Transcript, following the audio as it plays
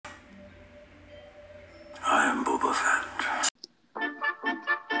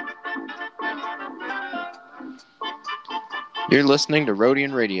You're listening to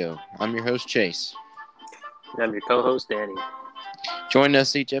Rodian Radio. I'm your host, Chase. And I'm your co-host, Danny. Join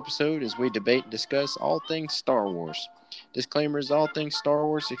us each episode as we debate and discuss all things Star Wars. Disclaimer is all things Star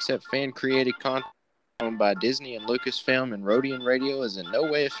Wars except fan-created content owned by Disney and Lucasfilm, and Rodian Radio is in no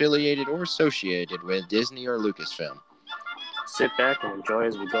way affiliated or associated with Disney or Lucasfilm. Sit back and enjoy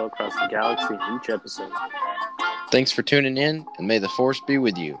as we go across the galaxy in each episode. Thanks for tuning in, and may the Force be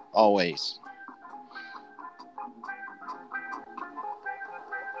with you, always.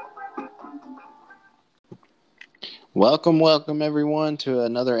 Welcome, everyone, to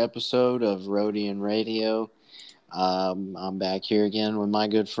another episode of Rodian Radio. I'm back here again with my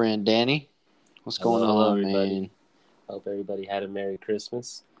good friend, Danny. What's going on, everybody. man? Hope everybody had a Merry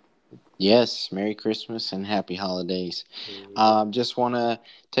Christmas. Yes, Merry Christmas and Happy Holidays. Just want to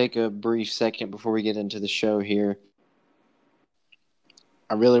take a brief second before we get into the show here.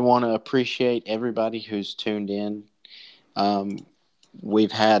 I really want to appreciate everybody who's tuned in.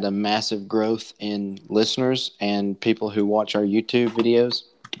 We've had a massive growth in listeners and people who watch our YouTube videos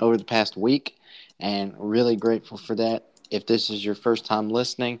over the past week, and really grateful for that. If this is your first time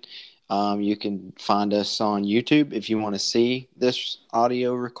listening, you can find us on YouTube if you want to see this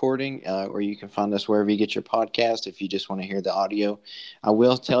audio recording, or you can find us wherever you get your podcast if you just want to hear the audio. I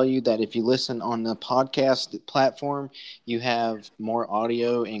will tell you that if you listen on the podcast platform, you have more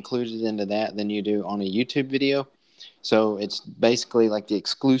audio included into that than you do on a YouTube video. So it's basically like the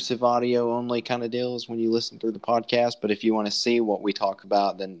exclusive audio only kind of deals when you listen through the podcast. But if you want to see what we talk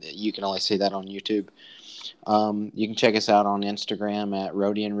about, then you can only see that on YouTube. You can check us out on Instagram at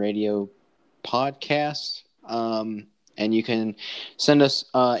Rodian Radio Podcast. And you can send us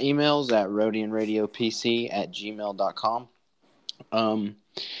emails at rodianradiopc@gmail.com.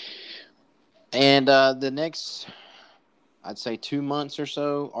 And the next, I'd say 2 months or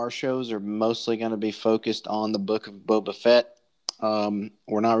so, our shows are mostly going to be focused on the Book of Boba Fett.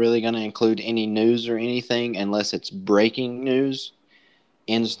 We're not really going to include any news or anything unless it's breaking news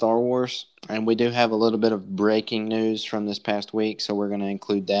in Star Wars. And we do have a little bit of breaking news from this past week, so we're going to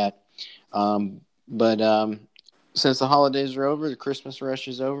include that. But since the holidays are over, the Christmas rush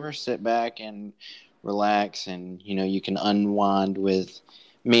is over, sit back and relax, and you can unwind with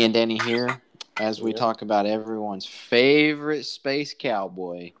me and Danny here as we talk about everyone's favorite space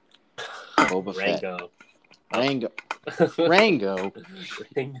cowboy, Boba Fett. Rango.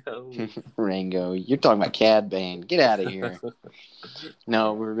 You're talking about Cad Bane. Get out of here.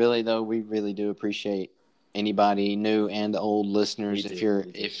 No, we really do appreciate anybody new and old listeners.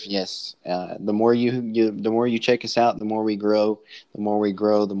 The more you check us out, the more we grow.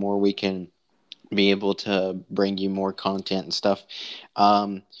 The more we can be able to bring you more content and stuff.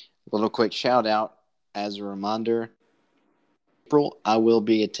 Little quick shout out as a reminder. April, I will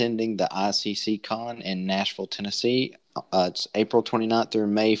be attending the ICC Con in Nashville, Tennessee. It's April 29th through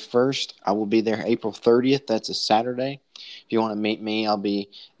May 1st. I will be there April 30th. That's a Saturday. If you want to meet me, I'll be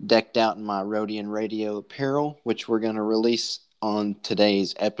decked out in my Rodian Radio apparel, which we're going to release on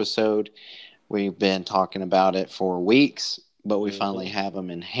today's episode. We've been talking about it for weeks, but we finally have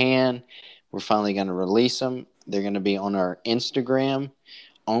them in hand. We're finally going to release them. They're going to be on our Instagram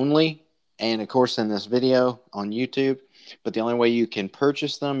only, and of course in this video on YouTube. But the only way you can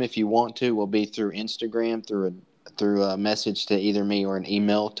purchase them, if you want to, will be through Instagram, through a message to either me or an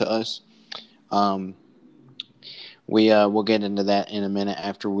email to us. We'll get into that in a minute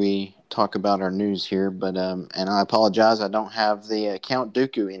after we talk about our news here. But and I apologize, I don't have the Count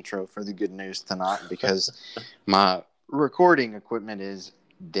Dooku intro for the good news tonight because my recording equipment is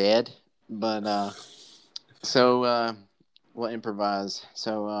dead. But we'll improvise.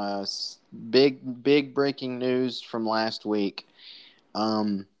 So, big breaking news from last week.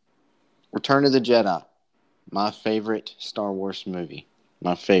 Return of the Jedi, my favorite Star Wars movie.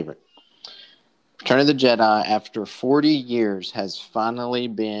 My favorite. Return of the Jedi, after 40 years, has finally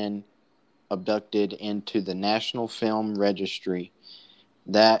been abducted into the National Film Registry.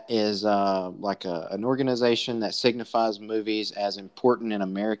 That is an organization that signifies movies as important in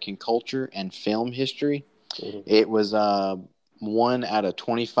American culture and film history. Mm-hmm. It was one out of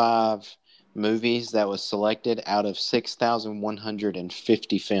 25 movies that was selected out of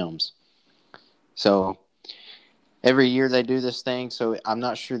 6,150 films. So every year they do this thing. So I'm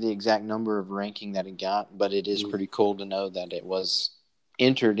not sure the exact number of ranking that it got, but it is pretty cool to know that it was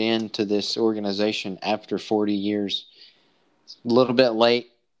entered into this organization after 40 years. A little bit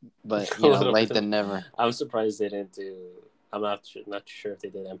late, but late than never. I'm surprised they didn't do. I'm not sure if they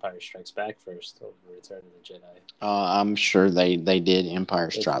did Empire Strikes Back first or Return of the Jedi. I'm sure they did Empire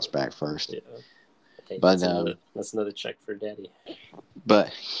Strikes Back first. Yeah. Hey, but that's another check for Daddy.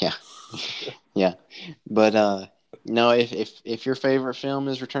 But yeah, but No, if your favorite film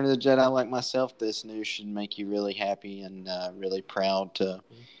is Return of the Jedi, like myself, this news should make you really happy and really proud to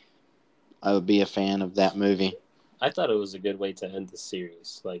be a fan of that movie. I thought it was a good way to end the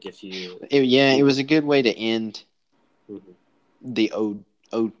series. Like if you, it was a good way to end Mhm. the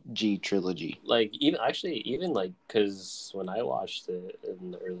OG trilogy. Like even like because when I watched it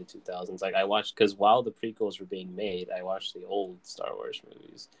in the early 2000s, like I watched because while the prequels were being made, I watched the old Star Wars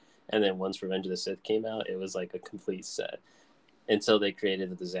movies, and then once Revenge of the Sith came out, it was like a complete set until they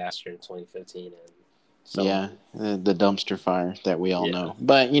created the disaster in 2015 and so Yeah, the dumpster fire that we all yeah. know.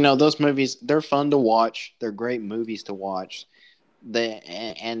 But those movies, they're fun to watch. They're great movies to watch. They're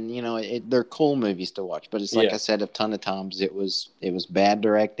cool movies to watch. But it's like I said a ton of times, it was bad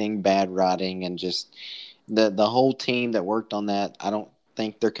directing, bad writing, and just the whole team that worked on that. I don't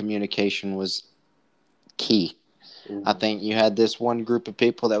think their communication was key. Mm-hmm. I think you had this one group of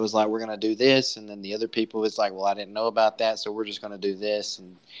people that was like, we're going to do this. And then the other people was like, well, I didn't know about that. So we're just going to do this.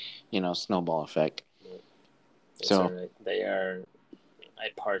 And, snowball effect. It's so all right. They are. I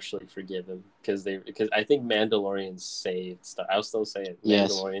partially forgive him because I think Mandalorian saved Star. I'll still say it.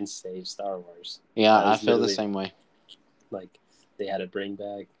 Mandalorian saved Star Wars. Yeah, I feel the same way. Like they had to bring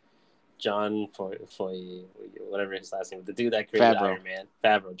back John Foy, whatever his last name, the dude that created Iron Man,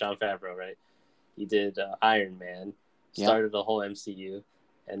 John Favreau, right? He did Iron Man, started the whole MCU,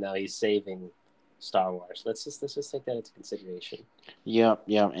 and now he's saving Star Wars. Let's just take that into consideration. Yep,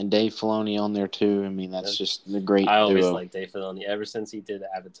 and Dave Filoni on there too. I mean, that's just the great duo. I always liked Dave Filoni ever since he did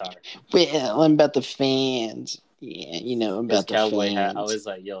Avatar. Well, I'm about the fans. Yeah, I'm about the cowboy fans. Hat. I was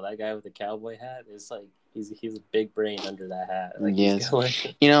like, yo, that guy with the cowboy hat is like he's a big brain under that hat. Like, yes.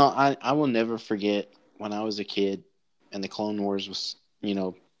 I will never forget when I was a kid and the Clone Wars was,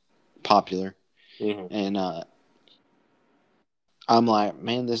 popular. Mm-hmm. And I'm like,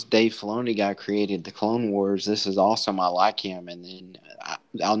 man, this Dave Filoni guy created the Clone Wars. This is awesome. I like him. And then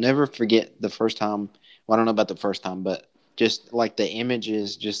I'll never forget the first time. Well, I don't know about the first time, but just like the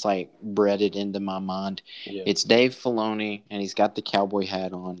images just like breaded into my mind. Yeah. It's Dave Filoni, and he's got the cowboy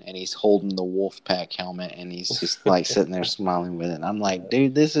hat on, and he's holding the Wolfpack helmet, and he's just like sitting there smiling with it. And I'm like,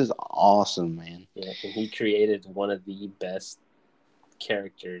 dude, this is awesome, man. Yeah, and he created one of the best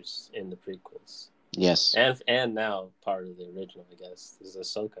characters in the prequels. Yes. And now part of the original, I guess, is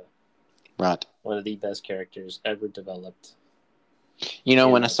Ahsoka. Right. One of the best characters ever developed. When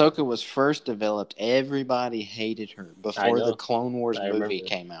Ahsoka was first developed, everybody hated her before the Clone Wars movie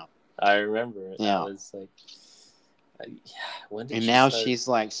came out. I remember. Yeah. I was like, and now she's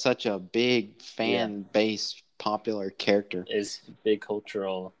like such a big fan base, popular character. Is big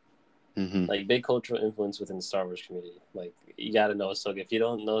cultural, big cultural influence within the Star Wars community. Like, you got to know Ahsoka. If you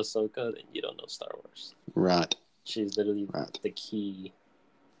don't know Ahsoka, then you don't know Star Wars. Right. She's literally the key.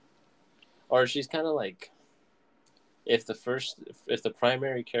 Or she's kind of like, if the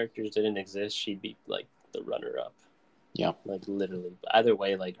primary characters didn't exist, she'd be like the runner-up. Yeah. Like literally. Either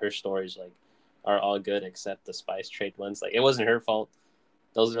way, like her stories are all good except the spice trade ones. Like, it wasn't her fault.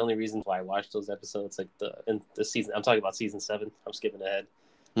 Those are the only reasons why I watched those episodes. Like in the season, I'm talking about season 7. I'm skipping ahead.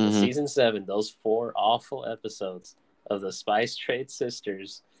 Mm-hmm. Season 7, those 4 awful episodes of the Spice Trade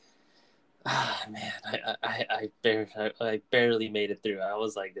sisters. Ah, man, I barely made it through. I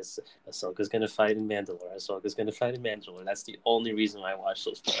was like, this Ahsoka's gonna fight in Mandalore. Ahsoka's gonna fight in Mandalore. That's the only reason why I watched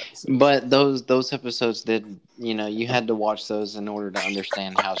those 4 episodes. But those episodes did, you had to watch those in order to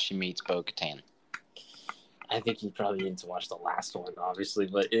understand how she meets Bo-Katan. I think you probably need to watch the last one, obviously,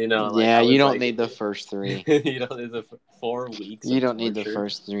 but you don't need the first 3. You don't need the 4 weeks. You don't need the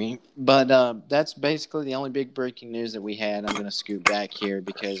first 3. But that's basically the only big breaking news that we had. I'm going to scoot back here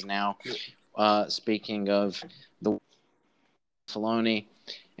because now, speaking of the Filoni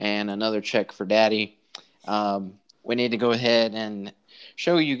and another check for Daddy, we need to go ahead and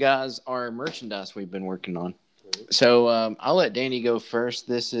show you guys our merchandise we've been working on. So I'll let Danny go first.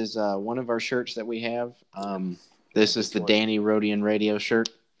 This is one of our shirts that we have. This is the Danny Rodian Radio shirt.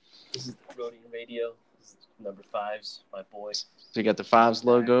 This is the Rodian Radio. This is number 5s, my boy. So you got the 5s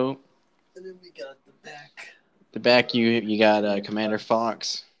logo. And then we got the back. The back, you got Commander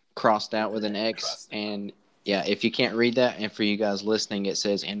Fox crossed out with an X. And, yeah, if you can't read that, and for you guys listening, it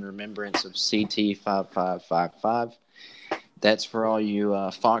says, in remembrance of CT5555. That's for all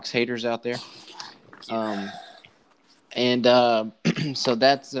you Fox haters out there. And so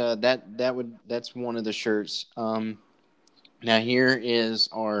that's one of the shirts. Now here is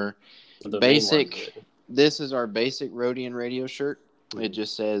our basic. This is our basic Rodian Radio shirt. It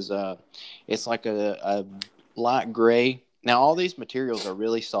just says it's like a light gray. Now all these materials are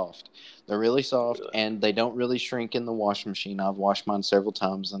really soft. They're really soft and they don't really shrink in the washing machine. I've washed mine several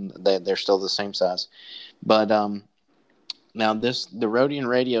times and they're still the same size. But Now the Rodian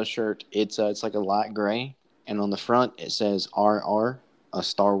Radio shirt, it's like a light gray, and on the front it says RR, a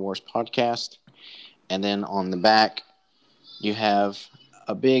Star Wars podcast, and then on the back you have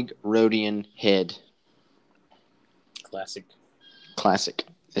a big Rodian head. Classic. Classic.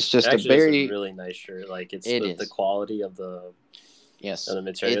 It's just Actually, it's a really nice shirt. Like the quality of the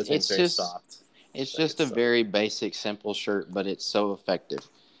material is very soft. It's just a very basic, simple shirt, but it's so effective.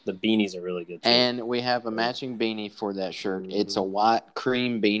 The beanies are really good too. And we have a matching beanie for that shirt. Mm-hmm. It's a white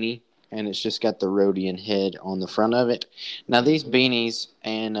cream beanie, and it's just got the Rodian head on the front of it. Now these beanies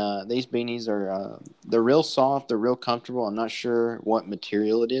are they're real soft, they're real comfortable. I'm not sure what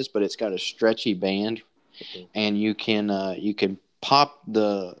material it is, but it's got a stretchy band, and you can pop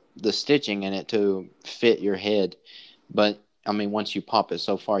the stitching in it to fit your head. But I mean, once you pop it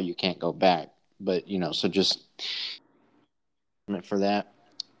so far, you can't go back. But so just for that.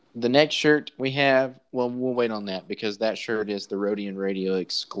 The next shirt we have, well, we'll wait on that because that shirt is the Rodian Radio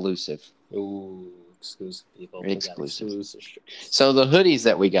exclusive. Ooh, exclusive people. Exclusive. So the hoodies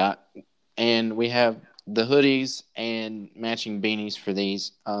that we got, and we have the hoodies and matching beanies for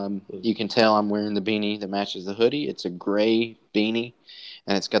these. You can tell I'm wearing the beanie that matches the hoodie. It's a gray beanie,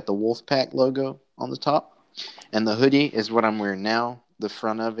 and it's got the Wolfpack logo on the top. And the hoodie is what I'm wearing now. The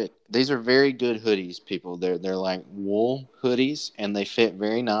front of it. These are very good hoodies, people. They're like wool hoodies, and they fit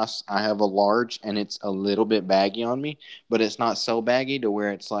very nice. I have a large, and it's a little bit baggy on me, but it's not so baggy to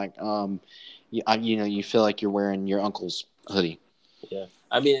where it's like, you feel like you're wearing your uncle's hoodie. Yeah,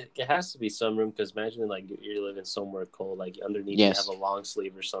 I mean, it has to be some room because imagine like you're living somewhere cold, like underneath you have a long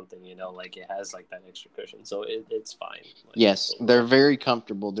sleeve or something, like it has like that extra cushion, so it's fine. Like, yes, they're very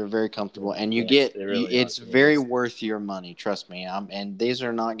comfortable. They're very comfortable, and it's very worth your money. Trust me. And these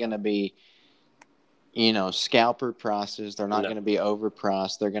are not going to be, scalper prices. They're not going to be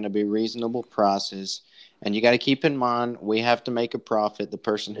overpriced. They're going to be reasonable prices. And you got to keep in mind, we have to make a profit. The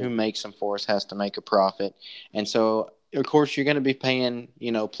person who makes them for us has to make a profit, and so. Of course, you're going to be paying,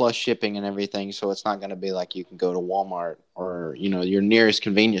 plus shipping and everything. So it's not going to be like you can go to Walmart or, your nearest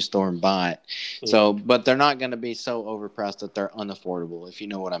convenience store and buy it. Mm-hmm. So, but they're not going to be so overpriced that they're unaffordable, if you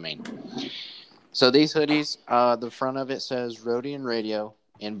know what I mean. So these hoodies, the front of it says Rodian Radio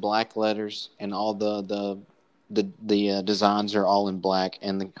in black letters, and all the designs are all in black.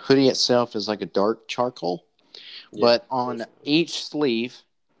 And the hoodie itself is like a dark charcoal. Yeah, but on each sleeve,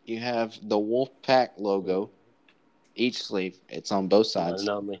 you have the Wolfpack logo. Each sleeve, it's on both sides.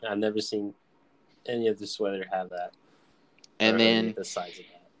 No, I've never seen any of the sweater have that. And then the size of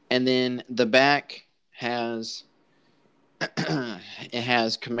that. And then the back has it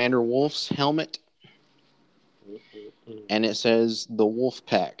has Commander Wolf's helmet, and it says the Wolf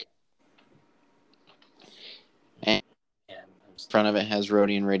Pack. And in front of it has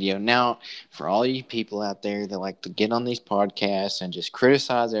Rodian Radio. Now, for all you people out there that like to get on these podcasts and just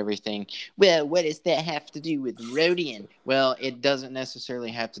criticize everything, well, what does that have to do with Rodian? Well, it doesn't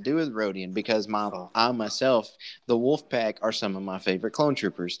necessarily have to do with Rodian because I myself, the Wolfpack are some of my favorite clone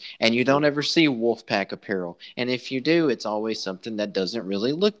troopers, and you don't ever see Wolfpack apparel. And if you do, it's always something that doesn't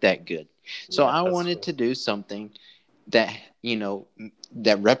really look that good. So I wanted to do something that,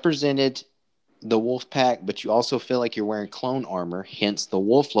 that represented the wolf pack, but you also feel like you're wearing clone armor, hence the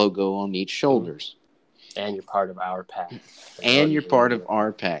wolf logo on each shoulders. And you're part of our pack. And you're part of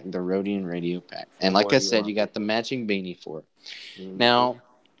our pack, the Rodian Radio pack. And like I said, you got the matching beanie for it. Mm-hmm. Now,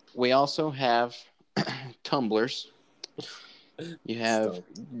 we also have tumblers. You have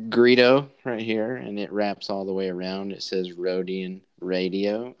Greedo right here, and it wraps all the way around. It says Rodian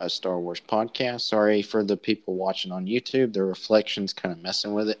Radio, a Star Wars podcast. Sorry for the people watching on YouTube. The reflection's kind of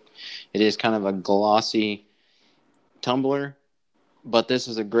messing with it. It is kind of a glossy tumbler, but this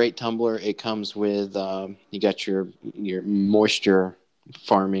is a great tumbler. It comes with, you got your moisture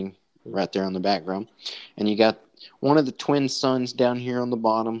farming right there on the background. And you got one of the twin suns down here on the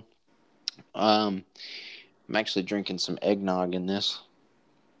bottom. I'm actually drinking some eggnog in this.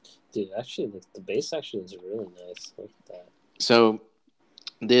 Dude, actually, the base actually is really nice. Look at that. So,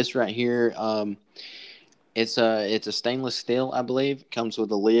 this right here, it's a stainless steel, I believe. It comes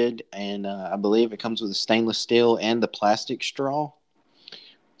with a lid, and I believe it comes with a stainless steel and the plastic straw.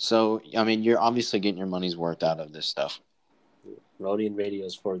 So, I mean, you're obviously getting your money's worth out of this stuff. Rodian Radio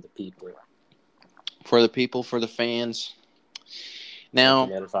is for the people. For the people, for the fans. Now,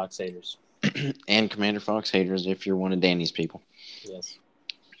 Commander Fox haters. And Commander Fox haters if you're one of Danny's people. Yes.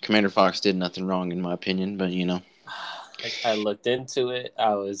 Commander Fox did nothing wrong in my opinion, but I looked into it.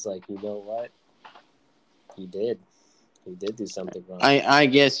 I was like, you know what? He did. He did do something wrong. I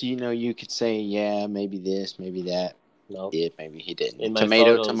guess, you could say, yeah, maybe this, maybe that. No. Maybe he didn't.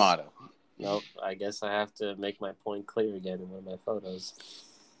 Tomato. Nope. I guess I have to make my point clear again in one of my photos.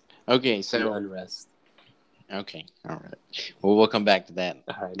 Okay, The unrest. Okay, all right. Well, we'll come back to that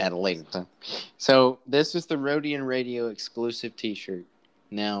at a later time. So this is the Rodian Radio exclusive T-shirt.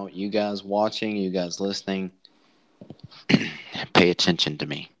 Now, you guys watching, you guys listening, pay attention to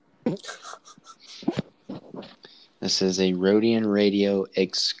me. This is a Rodian Radio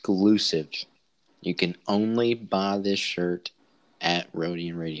exclusive. You can only buy this shirt at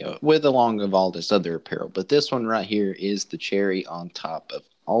Rodian Radio, with along of all this other apparel. But this one right here is the cherry on top of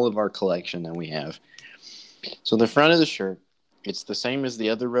all of our collection that we have. So the front of the shirt, it's the same as the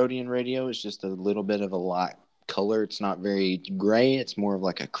other Rodian Radio. It's just a little bit of a light color. It's not very gray. It's more of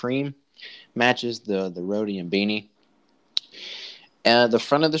like a cream. Matches the Rodian beanie. The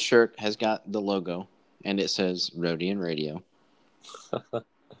front of the shirt has got the logo, and it says Rodian Radio.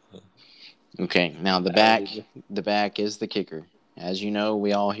 Okay, now the back is the kicker. As you know,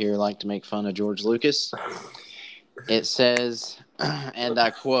 we all here like to make fun of George Lucas. It says, and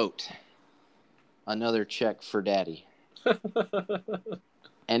I quote, "Another check for Daddy."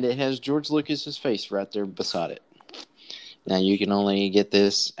 And it has George Lucas's face right there beside it. Now, you can only get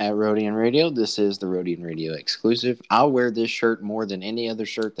this at Rodian Radio. This is the Rodian Radio exclusive. I'll wear this shirt more than any other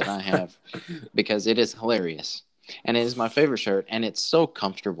shirt that I have because it is hilarious. And it is my favorite shirt, and it's so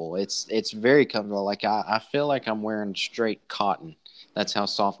comfortable. It's very comfortable. Like, I feel like I'm wearing straight cotton. That's how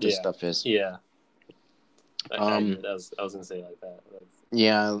soft this stuff is. Yeah. I was going to say it like that.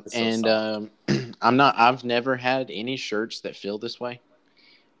 Yeah, and I've never had any shirts that feel this way.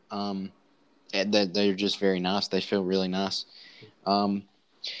 And they're just very nice. They feel really nice.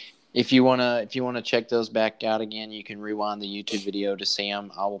 If you wanna check those back out again, you can rewind the YouTube video to see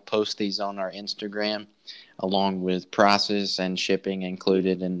them. I will post these on our Instagram, along with prices and shipping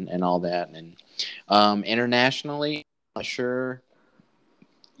included and all that. And internationally, I'm not sure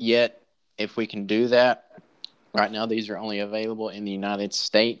yet if we can do that. Right now, these are only available in the United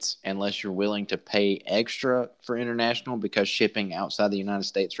States unless you're willing to pay extra for international, because shipping outside the United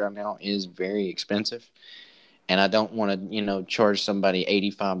States right now is very expensive. And I don't want to, charge somebody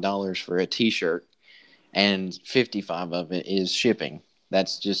 $85 for a T-shirt and $55 of it is shipping.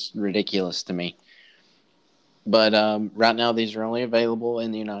 That's just ridiculous to me. But right now, these are only available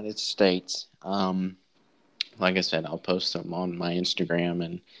in the United States. Like I said, I'll post them on my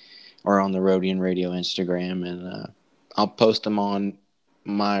Instagram or on the Rodian Radio Instagram, and I'll post them on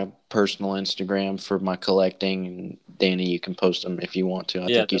my personal Instagram for my collecting. And Danny, you can post them if you want to. I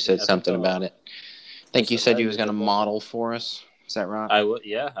think you said something about it. I think you said you was going to model for us. Is that right? I would.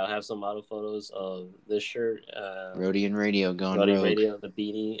 Yeah, I'll have some model photos of this shirt. Rodian Radio going Rodian rogue. Radio, the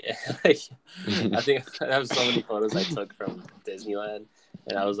beanie. I think I have so many photos I took from Disneyland,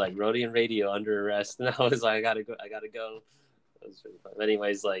 and I was like, Rodian Radio under arrest, and I was like, I gotta go. That was really fun. But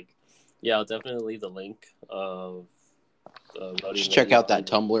anyways, yeah, I'll definitely leave the link of Rodian. Just check out that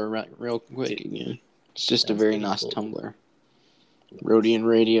Tumblr real quick again. It's just a very nice Tumblr. Rodian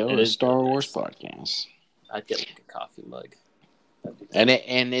Radio, a Star Wars podcast. I'd get a coffee mug.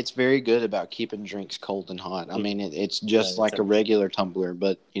 And it's very good about keeping drinks cold and hot. I mean, it's just like a regular tumbler,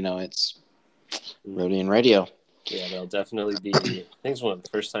 but it's Rodian Radio. Yeah, they'll definitely be. I think it's one of the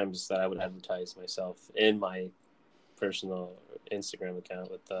first times that I would advertise myself in my personal Instagram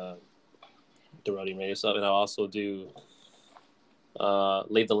account with the Rodian Radio stuff, and I'll also do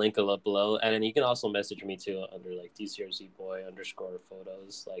leave the link up below, and then you can also message me too under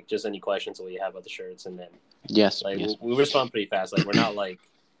DCRZboy_photos, just any questions that we have about the shirts, and then yes, we respond pretty fast. We're not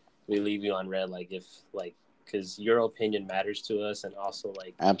we leave you on red, because your opinion matters to us, and also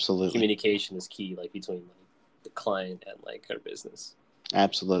absolutely communication is key, between the client and our business.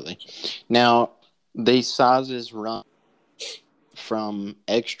 Absolutely. Now these sizes run from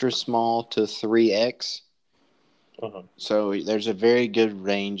extra small to 3X. Uh-huh. So there's a very good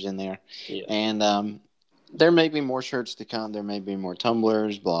range in there. Yeah. And there may be more shirts to come. There may be more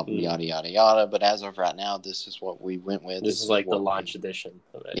tumblers, blah, blah, yada, yada, yada. But as of right now, this is what we went with. This is the launch edition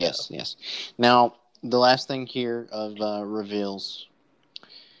of it. Yes. Now, the last thing here of reveals,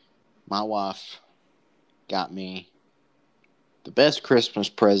 my wife got me the best Christmas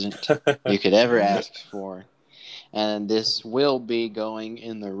present you could ever ask for. And this will be going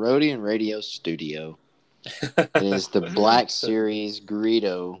in the Rodian Radio studio. It is the Black Series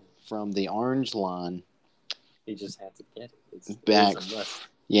Greedo from the Orange line. You just had to get it. Back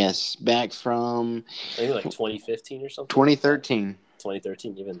from I think 2015 or something. 2013.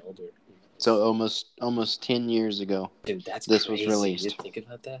 2013, even older. So almost 10 years ago. Dude, this crazy. Was released. You think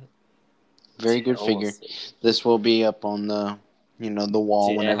about that? Very good figure. This will be up on the the wall.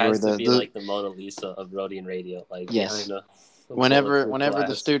 See, whenever it has to be like the Mona Lisa of Rodian Radio. Yes. Whenever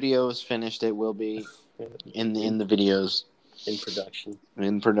the studio is finished, it will be in the videos in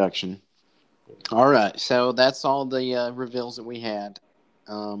production. All right, so that's all the reveals that we had.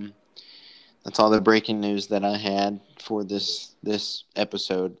 That's all the breaking news that I had for this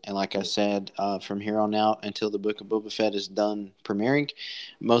episode. And like I said, from here on out until the Book of Boba Fett is done premiering,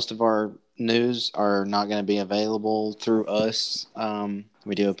 most of our news are not going to be available through us.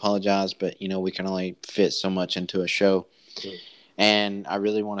 We do apologize, but we can only fit so much into a show. And I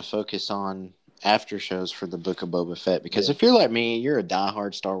really want to focus on after shows for the Book of Boba Fett, because if you're like me, you're a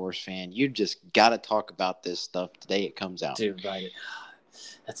diehard Star Wars fan. You just got to talk about this stuff the day it comes out. Dude, right.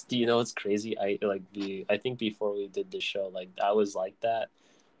 It's crazy. I think before we did this show, like I was like that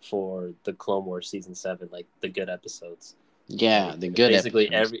for the Clone Wars season 7, like the good episodes. Yeah, like, the good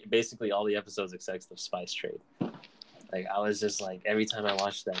episodes. Basically all the episodes except the spice trade. Like I was just like, every time I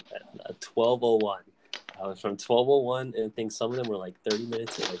watched that 12:01, I was from 12:01, and I think some of them were like 30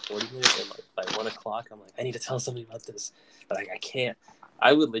 minutes or like 40 minutes, and like by 1 o'clock, I'm like, I need to tell somebody about this, but like I can't.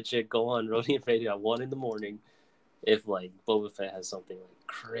 I would legit go on Rodian Radio at 1 in the morning if like Boba Fett has something like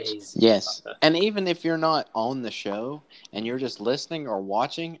crazy. Yes, and even if you're not on the show and you're just listening or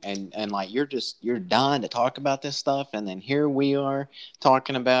watching, and like you're dying to talk about this stuff, and then here we are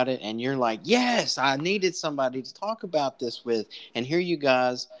talking about it, and you're like, yes, I needed somebody to talk about this with, and here you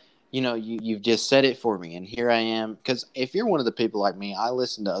guys, you've just said it for me, and here I am. Because if you're one of the people like me, I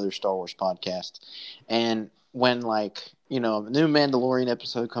listen to other Star Wars podcasts, and when a new Mandalorian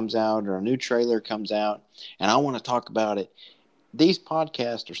episode comes out or a new trailer comes out, and I want to talk about it, these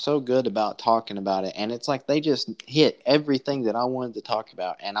podcasts are so good about talking about it, and it's like they just hit everything that I wanted to talk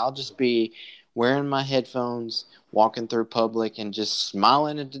about, and I'll just be wearing my headphones, walking through public, and just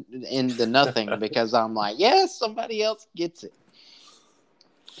smiling into nothing because I'm like, yes, somebody else gets it.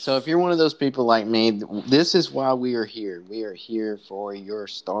 So if you're one of those people like me, this is why we are here. We are here for your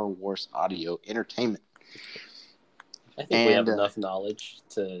Star Wars audio entertainment. I think we have enough knowledge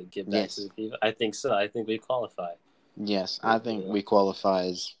to give back to the people. I think so. I think we qualify. Yes, I think we qualify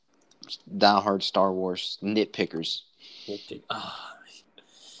as diehard Star Wars nitpickers.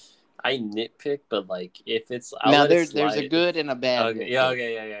 I nitpick, but like if it's there's a good and a bad. Okay,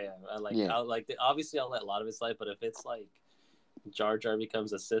 yeah. Obviously, I'll let a lot of it slide, but if it's like Jar Jar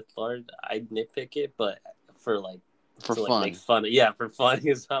becomes a Sith Lord, I nitpick it, but for fun. Make fun. Yeah, for fun,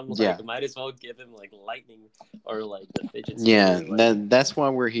 because I'm like, might as well give him like lightning or like the fidget spinner. Yeah, that's why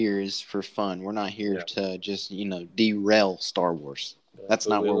we're here, is for fun. We're not here to just derail Star Wars. That's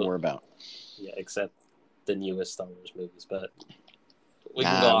not what we're about. Yeah, except the newest Star Wars movies, but we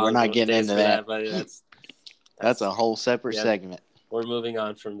can go on. We're not getting into that. But that's a whole separate segment. We're moving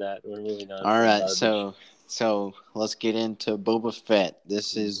on from that. All right, so let's get into Boba Fett.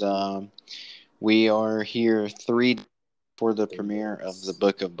 This is we are here 3 for the premiere of the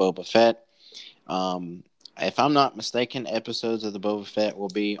Book of Boba Fett. If I'm not mistaken, episodes of the Boba Fett will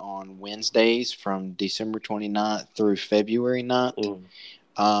be on Wednesdays from December 29th through February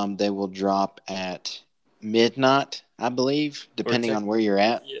 9th. They will drop at midnight, I believe, depending on where you're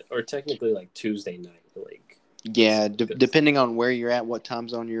at. Yeah, or technically like Tuesday night. Depending on where you're at, what time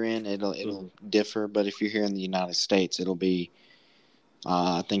zone you're in, it'll differ. But if you're here in the United States, it'll be,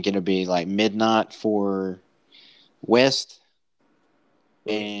 I think it'll be like midnight for West,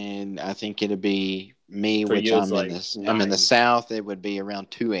 and I think it'll be which I'm in the South. It would be around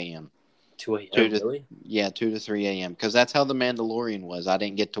 2 a.m. 2 a.m. Really? Yeah, 2 to 3 a.m. Because that's how The Mandalorian was. I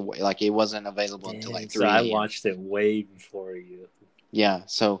didn't get to it wasn't available until like 3 a.m. So I watched it way before you. Yeah,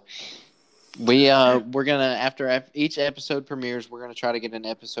 so we're gonna after each episode premieres, we're gonna try to get an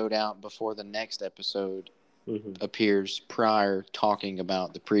episode out before the next episode appears, prior talking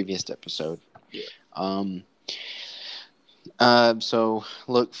about the previous episode. Yeah. So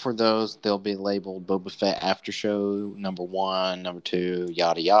look for those. They'll be labeled Boba Fett After Show number 1, number 2,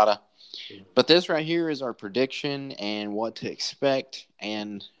 yada yada. But this right here is our prediction and what to expect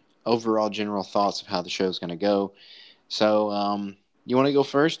and overall general thoughts of how the show is going to go. So, you want to go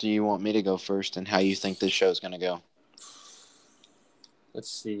first, or do you want me to go first, and how you think this show is going to go? Let's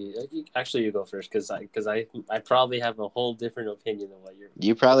see. Actually, you go first, because I probably have a whole different opinion than what you're.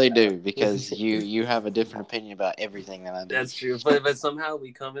 You probably do, because you have a different opinion about everything that I do. That's true, but somehow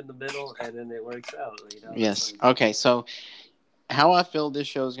we come in the middle, and then it works out. Yes. Okay. So, how I feel this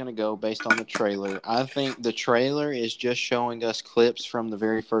show is going to go based on the trailer. I think the trailer is just showing us clips from the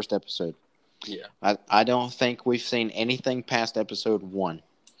very first episode. Yeah. I don't think we've seen anything past episode 1.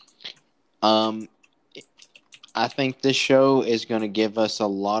 I think this show is going to give us a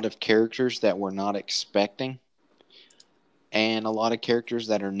lot of characters that we're not expecting. And a lot of characters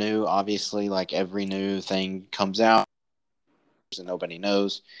that are new. Obviously, like every new thing comes out, and nobody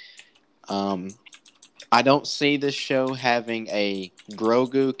knows. I don't see this show having a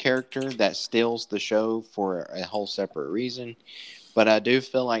Grogu character that steals the show for a whole separate reason. But I do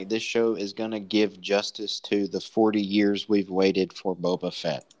feel like this show is going to give justice to the 40 years we've waited for Boba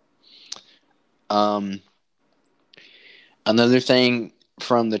Fett. Another thing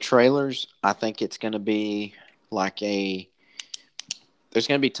from the trailers, I think it's going to be like there's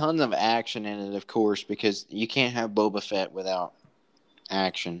going to be tons of action in it, of course, because you can't have Boba Fett without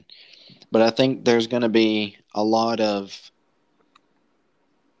action. But I think there's going to be a lot of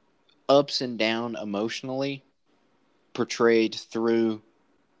ups and down emotionally portrayed through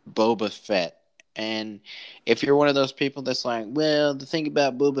Boba Fett. And if you're one of those people that's like, well, the thing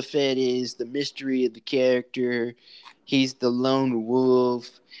about Boba Fett is the mystery of the character. He's the lone wolf.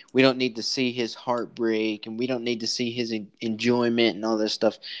 We don't need to see his heartbreak, and we don't need to see his enjoyment and all this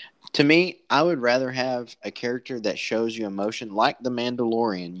stuff. To me, I would rather have a character that shows you emotion, like the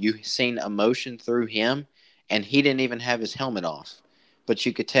Mandalorian. You've seen emotion through him, and he didn't even have his helmet off. But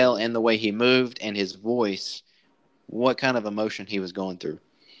you could tell in the way he moved and his voice what kind of emotion he was going through.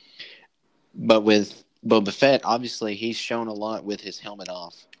 But with Boba Fett, obviously, he's shown a lot with his helmet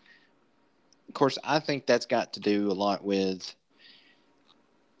off. Of course, I think that's got to do a lot with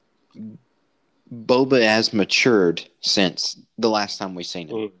Boba has matured since the last time we seen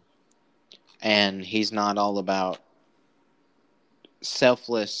him. And he's not all about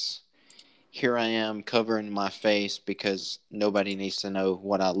selfless, here I am covering my face because nobody needs to know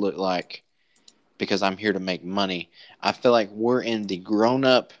what I look like because I'm here to make money. I feel like we're in the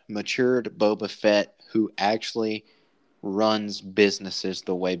grown-up, matured Boba Fett who actually runs businesses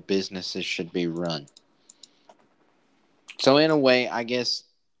the way businesses should be run. So in a way, I guess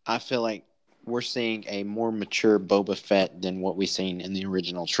I feel like we're seeing a more mature Boba Fett than what we seen in the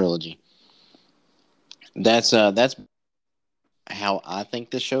original trilogy. That's how I think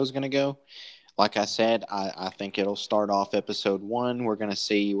this show's going to go. Like I said, I think it'll start off episode 1. We're going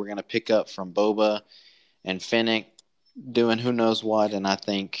to pick up from Boba and Fennec doing who knows what, and I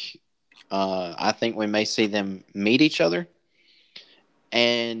think we may see them meet each other.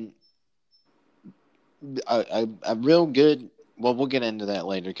 And a real good, well, we'll get into that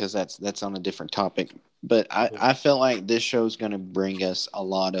later because that's on a different topic. But I feel like this show's going to bring us a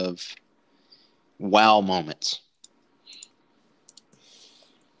lot of wow moments.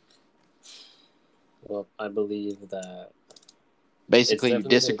 Well, I believe that. Basically, you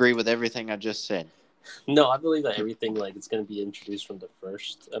disagree with everything I just said. No, I believe that everything it's going to be introduced from the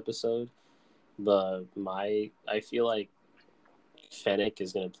first episode, but I feel like Fennec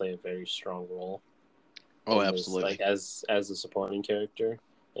is going to play a very strong role. Oh, absolutely! As a supporting character,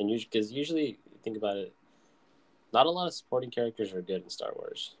 and because usually think about it, not a lot of supporting characters are good in Star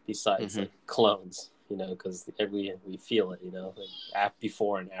Wars besides clones, because we feel it,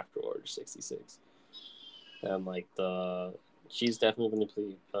 before and after Order 66, and she's definitely going to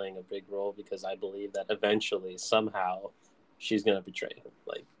be playing a big role because I believe that eventually, somehow, she's going to betray him.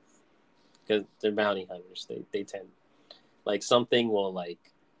 Because they're bounty hunters. They tend... something will,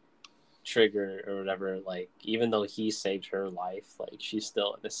 trigger or whatever. Even though he saved her life, she's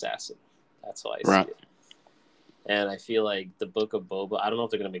still an assassin. That's how I see it. And I feel like the Book of Boba... I don't know if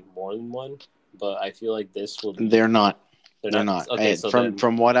they're going to make more than one, but I feel like this will be... They're not. They're not. Okay, so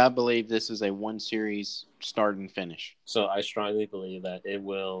from what I believe, this is a one series start and finish. So I strongly believe that it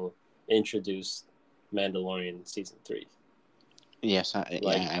will introduce Mandalorian season 3. Yes,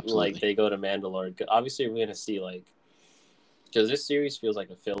 yeah, absolutely. They go to Mandalore. Obviously, we're gonna see because this series feels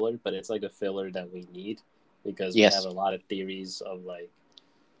like a filler, but it's like a filler that we need because we have a lot of theories of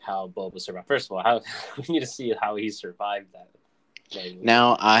how Boba survived. First of all, we need to see how he survived that.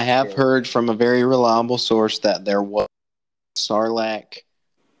 Now, I have heard from a very reliable source that there was Sarlacc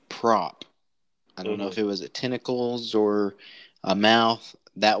prop. I don't know if it was a tentacles or a mouth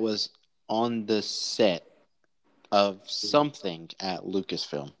that was on the set of something at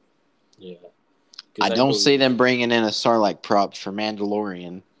Lucasfilm. Yeah. I don't see them bringing in a Sarlacc prop for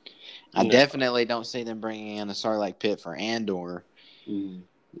Mandalorian. I definitely don't see them bringing in a Sarlacc pit for Andor. You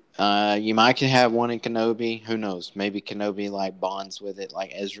might could have one in Kenobi. Who knows? Maybe Kenobi bonds with it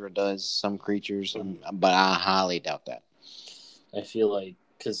like Ezra does some creatures, but I highly doubt that. I feel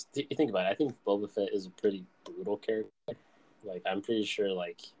because think about it, I think Boba Fett is a pretty brutal character. I'm pretty sure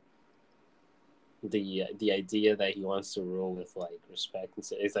the idea that he wants to rule with respect and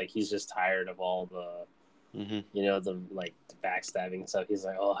it's he's just tired of all the the backstabbing and stuff. He's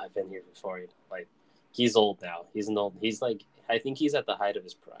oh, I've been here before. He's old now. He's I think he's at the height of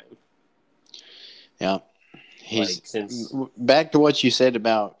his prime. Yeah. He's back to what you said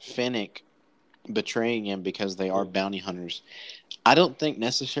about Fennec. betraying him because they are bounty hunters. I don't think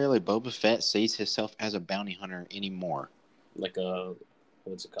necessarily Boba Fett sees himself as a bounty hunter anymore. Like a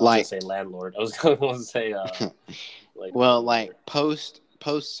what's it called? Like, I was gonna say landlord. I was going to say like well, like post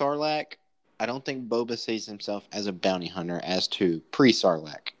Sarlacc, I don't think Boba sees himself as a bounty hunter as to pre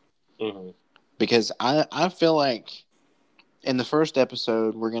Sarlacc. Mm-hmm. Because I feel like in the first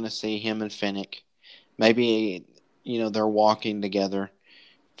episode we're gonna see him and Fennec. Maybe they're walking together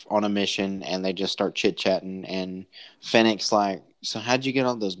on a mission and they just start chit chatting and Fennec's like, so how'd you get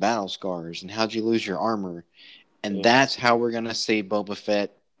all those battle scars and how'd you lose your armor? And that's how we're gonna see Boba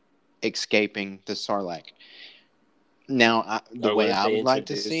Fett escaping the Sarlacc. Now, the way I would like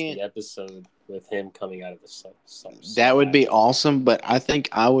to see the episode with him coming out of the that would be awesome. But I think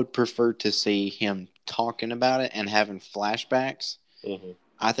I would prefer to see him talking about it and having flashbacks. Mm-hmm.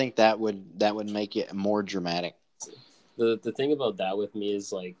 I think that would make it more dramatic. The thing about that with me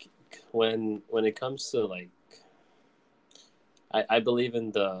is like when it comes to like I believe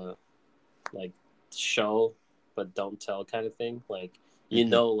in the like show but don't tell kind of thing. Like you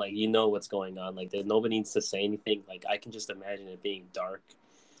know what's going on. Like nobody needs to say anything. Like I can just imagine it being dark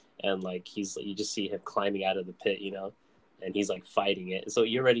and like you just see him climbing out of the pit, and he's like fighting it. So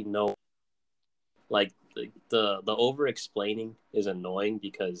you already know. Like the over explaining is annoying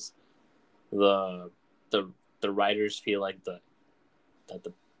because the writers feel like the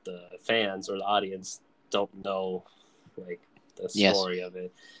fans or the audience don't know like the story of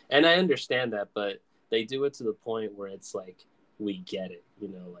it, and I understand that, but they do it to the point where it's like we get it, we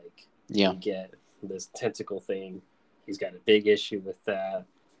get this tentacle thing. He's got a big issue with that,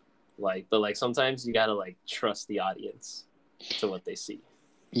 but like sometimes you gotta like trust the audience to what they see.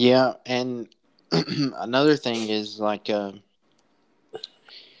 Yeah, and another thing is like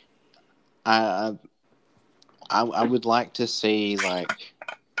I would like to see like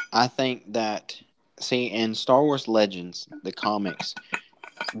I think that in Star Wars Legends, the comics,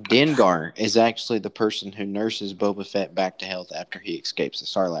 Dengar is actually the person who nurses Boba Fett back to health after he escapes the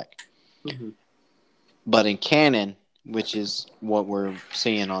Sarlacc. Mm-hmm. But in canon, which is what we're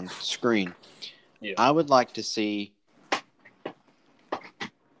seeing on screen, I would like to see.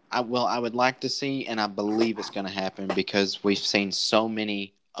 I would like to see, and I believe it's going to happen because we've seen so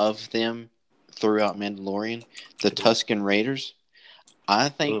many of them throughout Mandalorian, the Tusken Raiders. I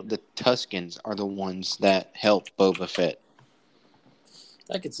think the Tuskens are the ones that help Boba Fett.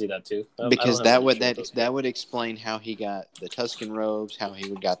 I could see that too. Because that would explain how he got the Tusken robes, how he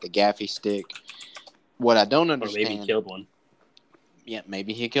got the gaffy stick. What I don't understand, or maybe he killed one. Yeah,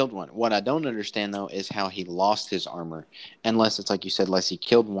 maybe he killed one. What I don't understand though is how he lost his armor, unless it's like you said, unless he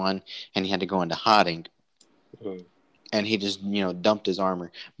killed one and he had to go into hiding, and he just dumped his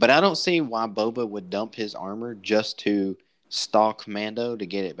armor. But I don't see why Boba would dump his armor just to stalk Mando to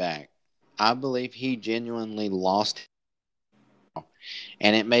get it back. I believe he genuinely lost.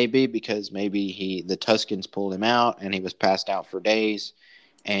 And it may be because maybe the Tuskens pulled him out and he was passed out for days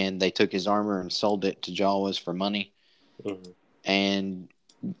and they took his armor and sold it to Jawas for money. Mm-hmm. And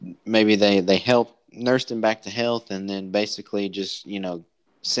maybe they helped nursed him back to health and then basically just,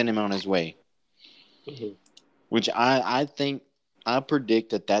 sent him on his way. Mm-hmm. Which I think, I predict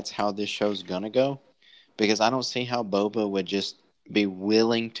that that's how this show's going to go. Because I don't see how Boba would just be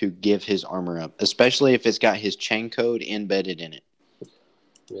willing to give his armor up. Especially if it's got his chain code embedded in it.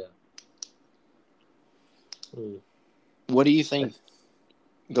 Yeah. What do you think?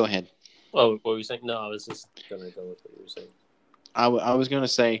 Go ahead. Oh, what were you saying? No, I was just going to go with what you were saying. I was going to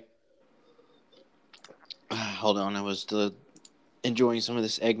say, hold on, I was enjoying some of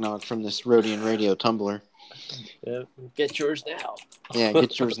this eggnog from this Rodian Radio tumbler. Yeah, get yours now. Yeah,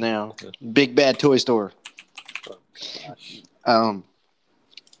 get yours now. Big Bad Toy Store. Oh, gosh.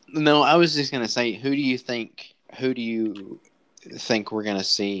 No, I was just going to say, who do you think we're going to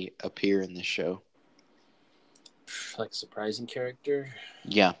see appear in this show? Like a surprising character?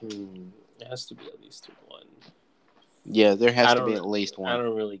 Yeah. It has to be at least one. Yeah, there has to be at least one. I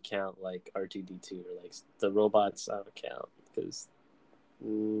don't really count like R2-D2 or like the robots. I don't count because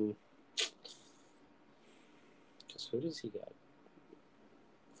who does he got?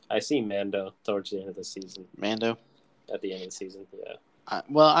 I see Mando towards the end of the season. Mando? At the end of the season, yeah.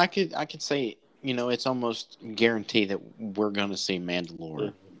 I could say, it's almost guaranteed that we're going to see the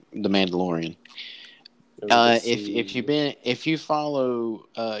Mandalorian. If you follow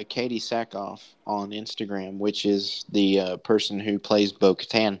Katie Sackhoff on Instagram, which is the person who plays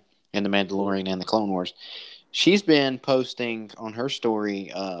Bo-Katan in The Mandalorian and the Clone Wars, she's been posting on her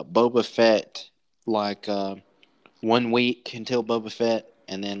story Boba Fett 1 week until Boba Fett,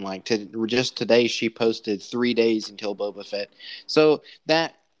 and then just today she posted 3 days until Boba Fett. So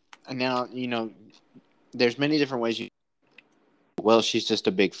that Now, there's many different ways you. Well, she's just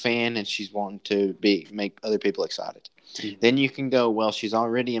a big fan and she's wanting to make other people excited. Mm-hmm. Then you can go, well, she's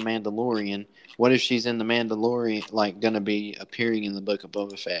already a Mandalorian. What if she's in the Mandalorian, like going to be appearing in the Book of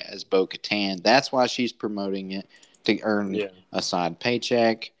Boba Fett as Bo-Katan? That's why she's promoting it, to earn a side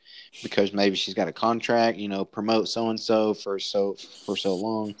paycheck, because maybe she's got a contract, promote so-and-so for so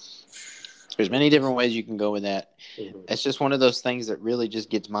long. There's many different ways you can go with that. Mm-hmm. It's just one of those things that really just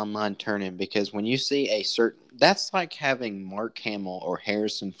gets my mind turning, because when you see that's like having Mark Hamill or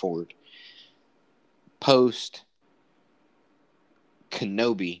Harrison Ford post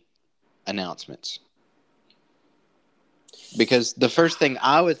Kenobi announcements. Because the first thing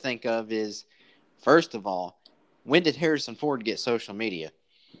I would think of is, first of all, when did Harrison Ford get social media?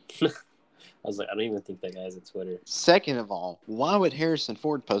 I was like, I don't even think that guy's at Twitter. Second of all, why would Harrison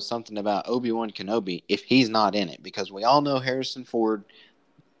Ford post something about Obi-Wan Kenobi if he's not in it? Because we all know Harrison Ford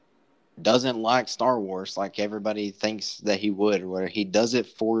doesn't like Star Wars like everybody thinks that he would, or whether he does it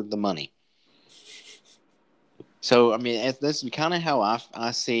for the money. So, I mean, this is kind of how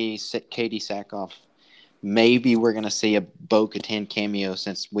I see Katie Sackhoff. Maybe we're going to see a Bo-Katan cameo,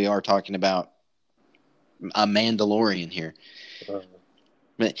 since we are talking about a Mandalorian here. Well,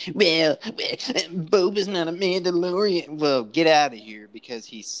 Boba's not a Mandalorian. Well, get out of here, because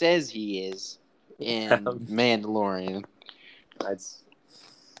he says he is in Mandalorian. That's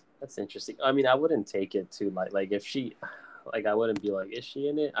interesting. I mean, I wouldn't take it too like if she, like, I wouldn't be like, is she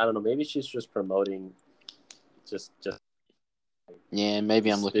in it? I don't know. Maybe she's just promoting. Just. Yeah,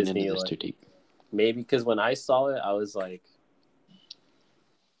 maybe I'm looking Disney, into this too deep. Maybe because when I saw it, I was like,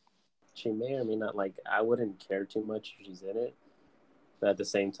 she may or may not, like, I wouldn't care too much if she's in it. But at the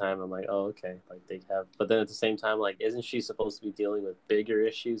same time, I'm like, oh, okay. Like, they have. But then at the same time, like, isn't she supposed to be dealing with bigger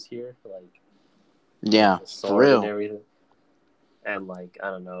issues here? Like, yeah, the sword for real. and everything. And, like,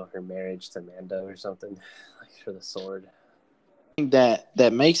 I don't know, her marriage to Mando or something, like, for the sword.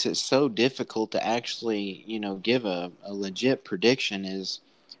 That makes it so difficult to actually, give a legit prediction is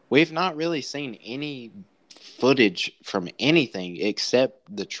we've not really seen any footage from anything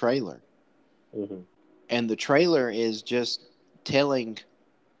except the trailer. Mm-hmm. And the trailer is just telling,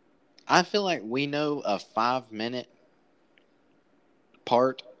 I feel like we know a 5-minute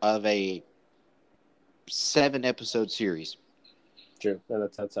part of a 7-episode series. True. And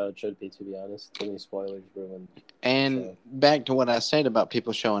that's how it should be, to be honest. Too many spoilers ruin. And back to what I said about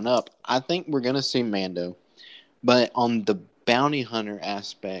people showing up, I think we're going to see Mando. But on the bounty hunter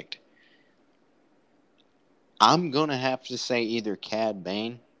aspect, I'm going to have to say either Cad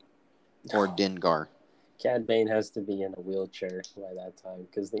Bane or Dengar. Cad Bane has to be in a wheelchair by that time,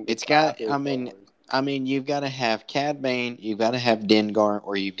 because it's got. I mean, you've got to have Cad Bane, you've got to have Dengar,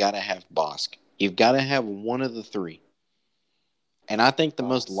 or you've got to have Bosk. You've got to have one of the three. And I think the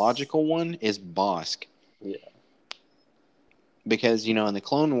most logical one is Bosk. Yeah. Because, in the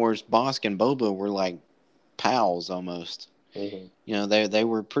Clone Wars, Bosk and Boba were like pals almost. Mm-hmm. They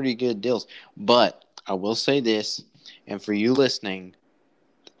were pretty good deals. But I will say this, and for you listening,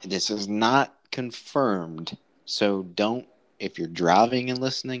 this is not confirmed. So don't, if you're driving and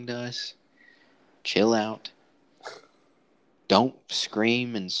listening to us, chill out. Don't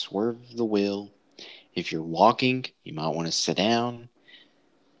scream and swerve the wheel. If you're walking, you might want to sit down.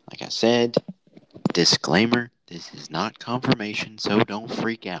 Like I said, disclaimer, this is not confirmation, so don't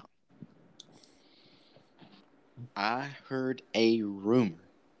freak out. I heard a rumor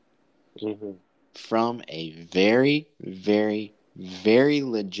from a very, very, very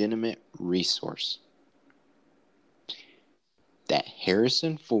legitimate resource that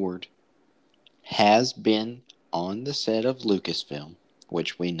Harrison Ford has been on the set of Lucasfilm,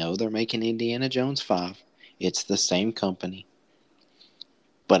 which we know they're making Indiana Jones 5. It's the same company.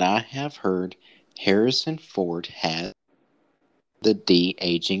 But I have heard Harrison Ford has the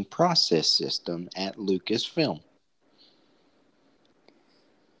de-aging process system at Lucasfilm.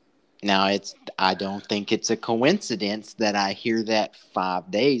 Now, I don't think it's a coincidence that I hear that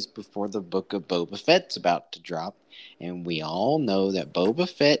 5 days before the Book of Boba Fett's about to drop. And we all know that Boba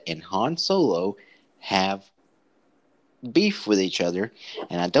Fett and Han Solo have beef with each other.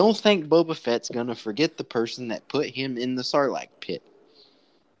 And I don't think Boba Fett's going to forget the person that put him in the Sarlacc pit.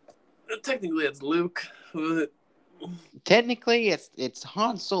 Technically, it's Luke. Technically, it's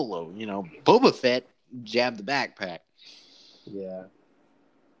Han Solo. Boba Fett jabbed the backpack. Yeah.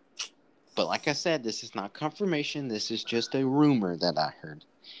 But like I said, this is not confirmation. This is just a rumor that I heard.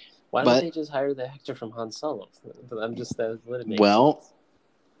 Why don't they just hire the actor from Han Solo? Well,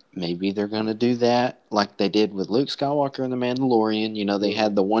 maybe they're going to do that like they did with Luke Skywalker and the Mandalorian. They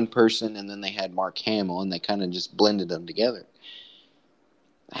had the one person and then they had Mark Hamill, and they kind of just blended them together.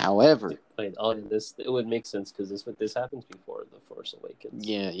 However, Wait, oh, this it would make sense because this happens before the Force Awakens.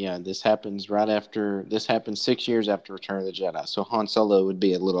 yeah, this happens right after. This happens 6 years after Return of the Jedi. So Han Solo would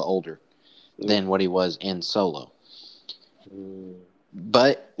be a little older than what he was in Solo. Mm.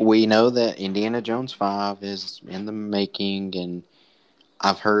 But we know that Indiana Jones 5 is in the making, and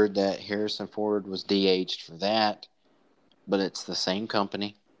I've heard that Harrison Ford was de-aged for that, but it's the same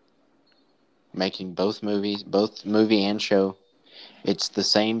company making both movies, both movie and show. It's the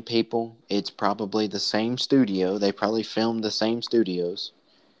same people. It's probably the same studio. They probably filmed the same studios.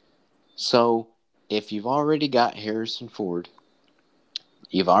 So, if you've already got Harrison Ford,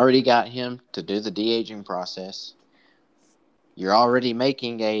 you've already got him to do the de-aging process, you're already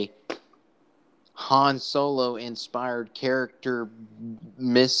making a Han Solo inspired character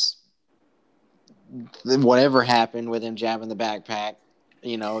whatever happened with him jabbing the backpack.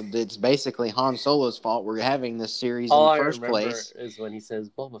 You know, it's basically Han Solo's fault we're having this series in All the I first remember place. is when he says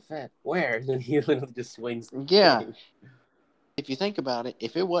Boba Fett, where? And then he literally just swings. Yeah. If you think about it,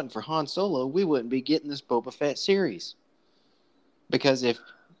 if it wasn't for Han Solo, we wouldn't be getting this Boba Fett series. Because if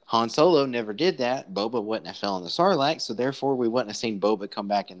Han Solo never did that, Boba wouldn't have fell in the Sarlacc, so therefore we wouldn't have seen Boba come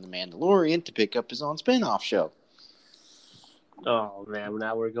back in The Mandalorian to pick up his own spin-off show. Oh man,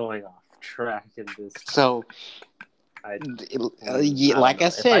 now we're going off track in this. So, like I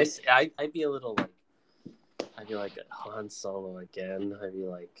said, I'd be a little like, I'd be like Han Solo again. I'd be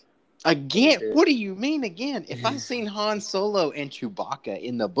like, again? What do you mean again? If I seen Han Solo and Chewbacca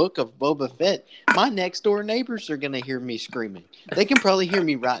in the Book of Boba Fett, my next door neighbors are gonna hear me screaming. They can probably hear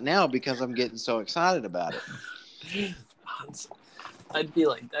me right now because I'm getting so excited about it. I'd be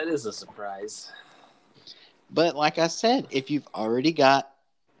like, that is a surprise. But like I said, if you've already got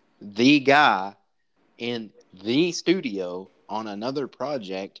the guy in the studio on another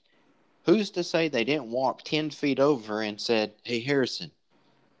project, who's to say they didn't walk 10 feet over and said, "Hey, Harrison,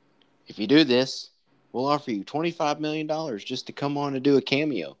 if you do this, we'll offer you $25 million just to come on and do a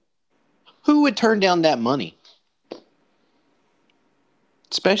cameo." Who would turn down that money?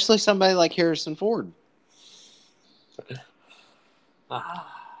 Especially somebody like Harrison Ford.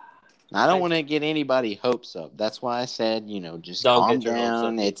 I don't want to get anybody hopes up. That's why I said, just calm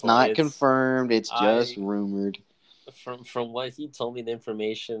down. It's not confirmed. It's just rumored. From what he told me, the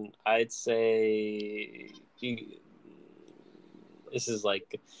information, I'd say this is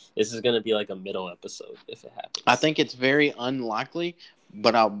going to be like a middle episode if it happens. I think it's very unlikely,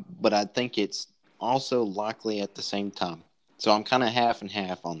 but I think it's also likely at the same time. So I'm kind of half and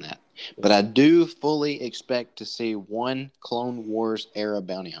half on that. But I do fully expect to see one Clone Wars era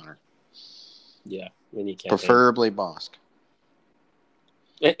bounty hunter. Yeah, when you can. Preferably Bosk.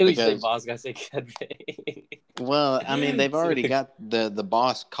 When you say Bosk, I say Cad Bane. Well, I mean, they've already got the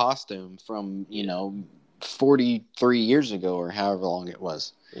Bosk costume from, 43 years ago or however long it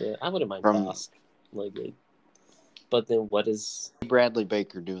was. Yeah, I wouldn't mind Bosk. But then what is... Bradley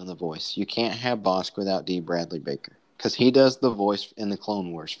Baker doing the voice. You can't have Bosk without D. Bradley Baker. Because he does the voice in the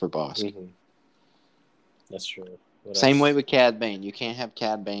Clone Wars for Bosk. Mm-hmm. That's true. Same way with Cad Bane. You can't have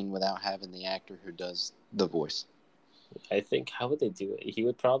Cad Bane without having the actor who does the voice. I think, how would they do it? He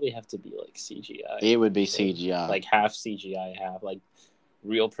would probably have to be like CGI. It would be CGI. Like half CGI, half like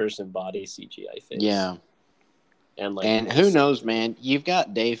real person body CGI face. Yeah. And who knows, man? You've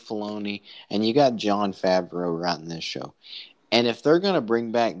got Dave Filoni and you got Jon Favreau writing this show. And if they're going to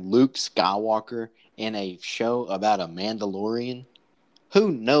bring back Luke Skywalker in a show about a Mandalorian, who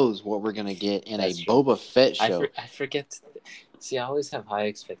knows what we're going to get in Boba Fett show. I forget. See, I always have high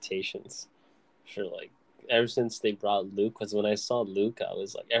expectations for, ever since they brought Luke. Because when I saw Luke, I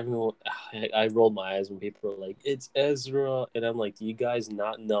was like, I rolled my eyes when people were like, it's Ezra. And I'm like, do you guys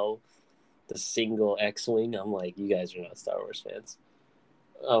not know the single X-Wing? I'm like, you guys are not Star Wars fans.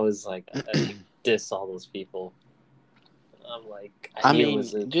 I was like, I diss all those people. I'm like,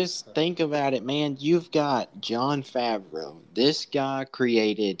 just think about it, man. You've got Jon Favreau. This guy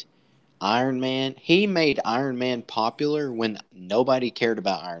created Iron Man. He made Iron Man popular when nobody cared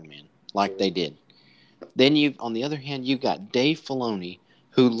about Iron Man like they did. Then on the other hand, you've got Dave Filoni,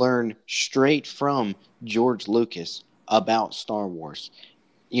 who learned straight from George Lucas about Star Wars.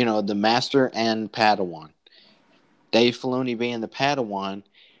 The Master and Padawan. Dave Filoni being the Padawan,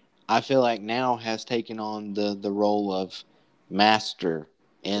 I feel like now has taken on the role of Master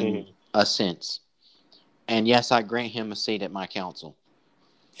in a sense. And yes, I grant him a seat at my council.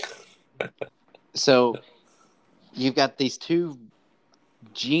 So you've got these two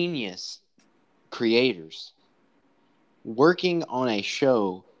genius creators working on a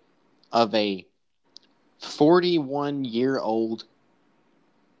show of a 41-year-old,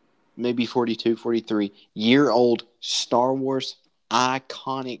 maybe 42, 43-year-old Star Wars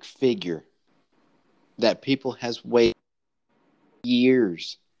iconic figure that people has waited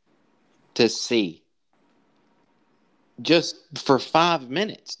years to see. Just for 5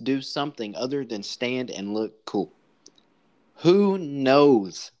 minutes, do something other than stand and look cool. Who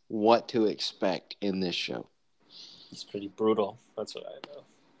knows what to expect in this show? It's pretty brutal. That's what I know.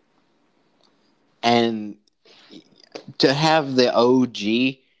 And to have the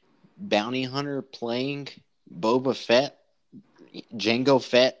OG bounty hunter playing Boba Fett, Jango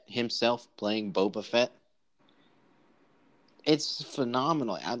Fett himself playing Boba Fett, it's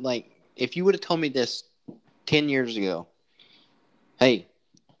phenomenal. If you would have told me this 10 years ago, hey,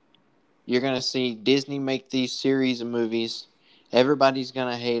 you're going to see Disney make these series of movies. Everybody's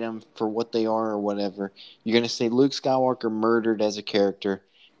going to hate them for what they are or whatever. You're going to see Luke Skywalker murdered as a character.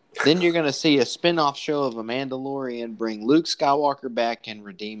 Then you're going to see a spin-off show of a Mandalorian bring Luke Skywalker back and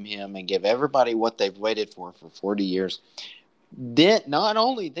redeem him and give everybody what they've waited for 40 years. Then, not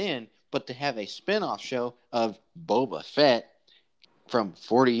only then, but to have a spin-off show of Boba Fett from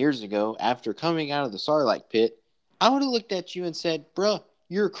 40 years ago after coming out of the Sarlacc pit, I would have looked at you and said, bruh,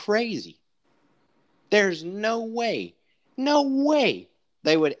 you're crazy. There's no way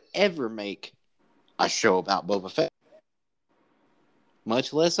they would ever make a show about Boba Fett,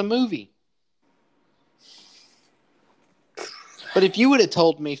 much less a movie. But if you would have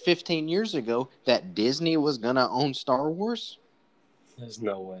told me 15 years ago that Disney was going to own Star Wars, there's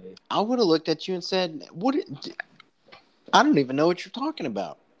no way. I would have looked at you and said, "What? I don't even know what you're talking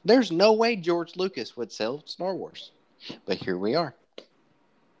about. There's no way George Lucas would sell Star Wars." But here we are.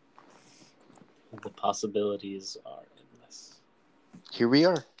 The possibilities are endless. Here we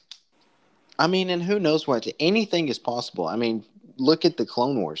are. I mean, and who knows what? Anything is possible. I mean, look at the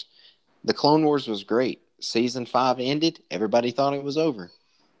Clone Wars. The Clone Wars was great. Season 5 ended. Everybody thought it was over.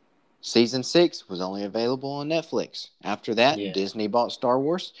 Season 6 was only available on Netflix. After that, Disney bought Star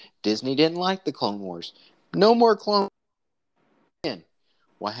Wars. Disney didn't like the Clone Wars. No more Clone Wars.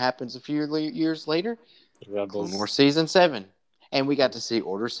 What happens a few years later? Clone Wars Season 7. And we got to see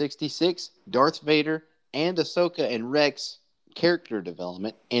Order 66, Darth Vader, and Ahsoka and Rex character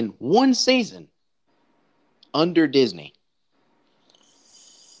development in one season under Disney.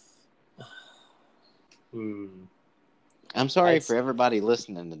 I'm sorry for everybody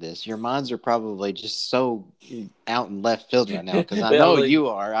listening to this. Your minds are probably just so out in left field right now because I know you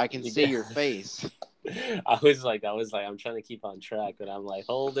are. I can see your face. I was like, I'm trying to keep on track, but I'm like,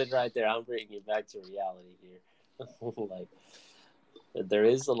 hold it right there. I'm bringing you back to reality here. Like, there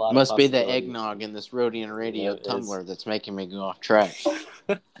is a lot. Must be the eggnog in this Rodian Radio tumbler that's making me go off track.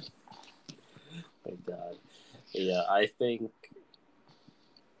 My God, yeah, I think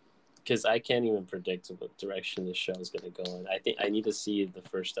because I can't even predict what direction the show is going to go in. I think I need to see the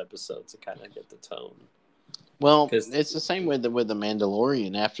first episode to kind of get the tone. Well, it's the same with the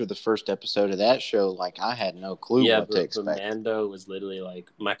Mandalorian. After the first episode of that show, like I had no clue what to expect. But Mando was literally like,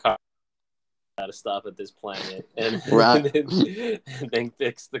 my car got to stop at this planet, and, right. and then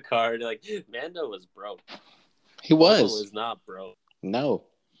fix the car. Like Mando was broke. He was. Mando was not broke. No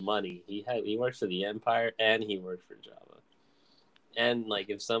money. He worked for the Empire and he worked for Jabba. And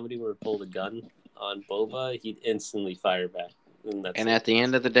like if somebody were to pull the gun on Boba, he'd instantly fire back. And at the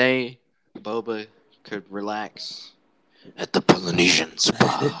end of the day, Boba could relax at the Polynesian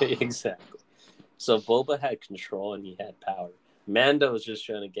spa. Exactly. So Boba had control and he had power. Mando was just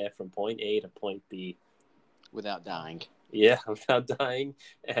trying to get from point A to point B without dying. Yeah, without dying,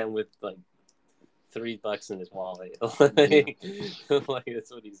 and with like $3 in his wallet. Like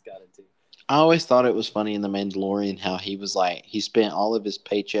that's what he's got to do. I always thought it was funny in The Mandalorian how he was like he spent all of his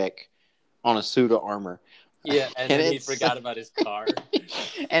paycheck on a suit of armor. Yeah, and then he forgot about his car.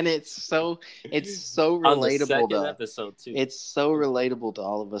 And it's so relatable. On the second episode too. It's so relatable to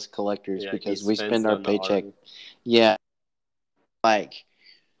all of us collectors because we spend our paycheck. Yeah, like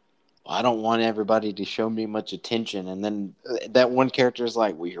I don't want everybody to show me much attention, and then that one character is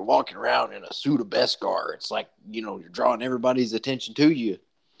like, "Well, you're walking around in a suit of Beskar. It's like you're drawing everybody's attention to you."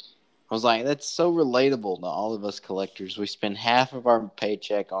 I was like, that's so relatable to all of us collectors. We spend half of our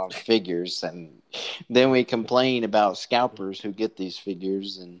paycheck on figures, and then we complain about scalpers who get these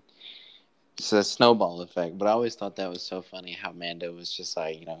figures, and it's a snowball effect. But I always thought that was so funny how Mando was just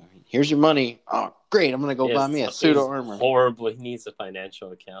like, here's your money. Oh, great. I'm going to go buy me a suit of armor. Horrible. He needs a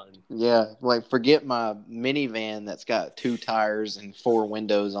financial accountant. Yeah, like forget my minivan that's got 2 tires and 4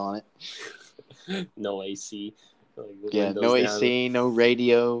 windows on it. No AC. Yeah, no AC, no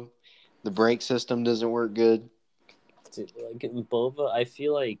radio. The brake system doesn't work good. Dude, like in Boba, I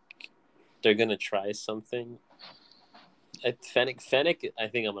feel like they're gonna try something. Fennec, I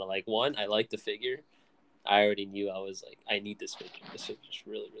think I'm gonna like. One, I like the figure, I already knew I was like, I need this figure. This figure's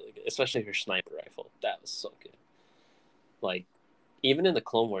really, really good. Especially her sniper rifle. That was so good. Like, even in the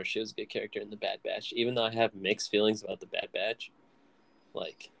Clone Wars, she was a good character in the Bad Batch. Even though I have mixed feelings about the Bad Batch,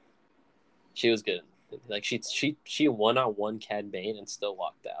 like, she was good. Like, she one-on-one Cad Bane and still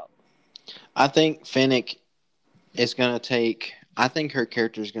walked out. I think Fennec is going to take... I think her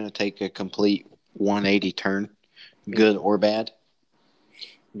character is going to take a complete 180 turn, good or bad.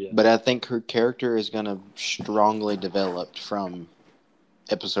 Yeah. But I think her character is going to strongly develop from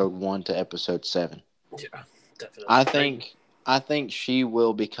episode 1 to episode 7. Yeah, definitely. I think she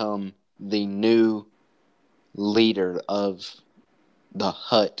will become the new leader of the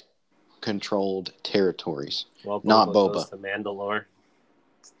Hutt controlled territories. Well, Boba not Boba. Goes to Mandalore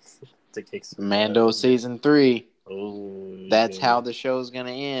to kick some Mando butt. season 3. Oh, That's how the show's going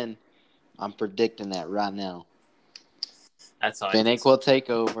to end. I'm predicting that right now. That's how Fennec will take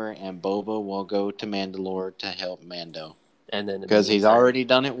over, and Boba will go to Mandalore to help Mando. And then because he's already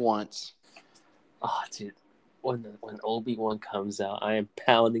done it once. Oh, dude, when Obi-Wan comes out, I am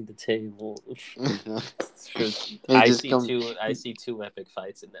pounding the table. I see two epic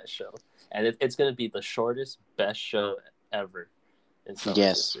fights in that show, and it's going to be the shortest, best show ever in Star Wars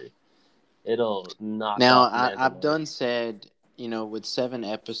history. It'll knock off Mandalore. I've done said, with 7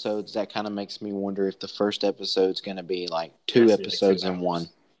 episodes, that kind of makes me wonder if the first episode's going to be like 2 episodes in one.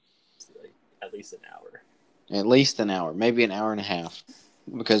 Like, at least an hour. At least an hour, maybe an hour and a half.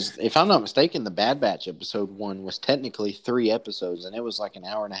 Because if I'm not mistaken, the Bad Batch episode 1 was technically 3 episodes, and it was like an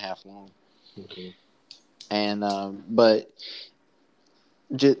hour and a half long. Mm-hmm. And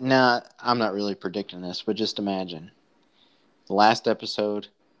now I'm not really predicting this, but just imagine the last episode.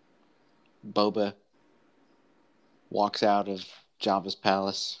 Boba walks out of Jabba's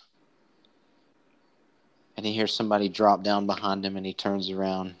palace, and he hears somebody drop down behind him, and he turns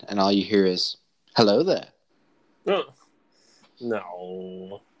around, and all you hear is, "Hello there." No.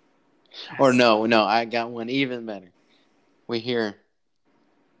 Or no, I got one even better. We hear,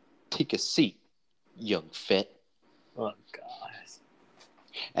 "Take a seat, young Fett." Oh, God.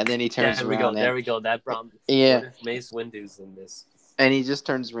 And then he turns around. There we go. That problem. Yeah. What if Mace Windu's in this? And he just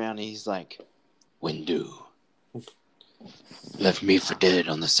turns around and he's like, "Windu left me for dead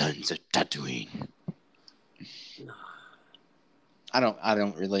on the sands of Tatooine." I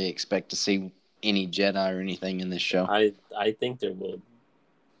don't really expect to see any Jedi or anything in this show. I think there will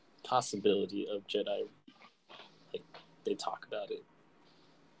possibility of Jedi. Like, they talk about it,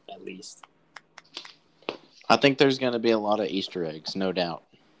 at least. I think there's going to be a lot of Easter eggs, no doubt.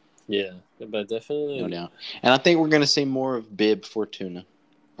 Yeah, but definitely. No doubt. And I think we're going to see more of Bib Fortuna.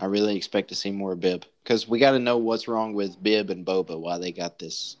 I really expect to see more of Bib. Because we got to know what's wrong with Bib and Boba, why they got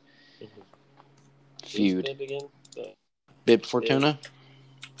this feud. Who's Bib again? Bib Fortuna?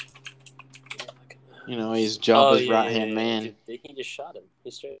 He's Jabba's right-hand man. He just shot him.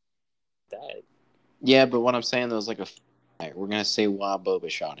 He straight died. Yeah, but what I'm saying, though, is like a fight. We're going to see why Boba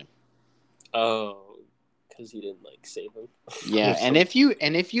shot him. Oh, because he didn't, save him? Yeah, and if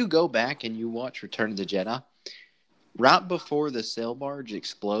you go back and you watch Return of the Jedi, right before the sail barge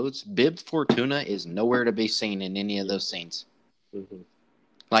explodes, Bib Fortuna is nowhere to be seen in any of those scenes.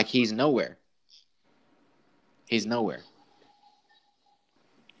 Mm-hmm. He's nowhere. He's nowhere.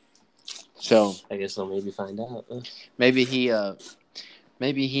 So I guess I'll maybe find out. Maybe he had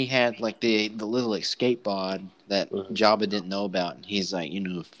the little escape pod that Jabba didn't know about, and he's like,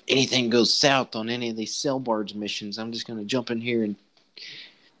 if anything goes south on any of these sail barge missions, I'm just gonna jump in here and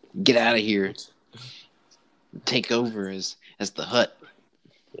get out of here, take over as the Hutt.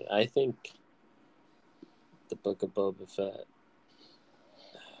 Yeah, I think the Book of Boba Fett.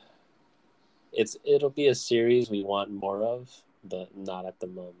 It'll be a series we want more of, but not at the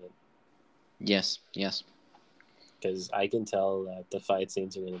moment. Yes. Because I can tell that the fight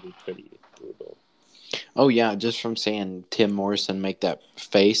scenes are going to be pretty brutal. Oh, yeah, just from seeing Tim Morrison make that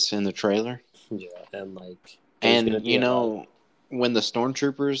face in the trailer. Yeah, and when the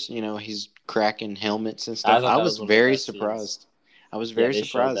stormtroopers, he's cracking helmets and stuff, I was very surprised. I was very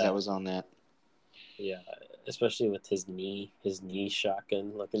surprised that was on that. Yeah, especially with his knee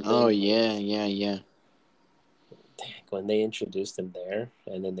shotgun looking thing. Oh, yeah. Dang, when they introduced him there,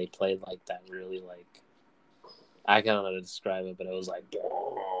 and then they played that really I don't know how to describe it, but it was I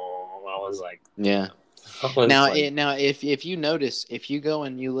was like, yeah. Now, if you notice, if you go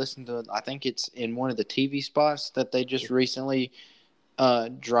and you listen to it, I think it's in one of the TV spots that they just recently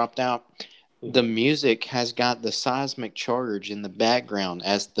dropped out. Mm-hmm. The music has got the seismic charge in the background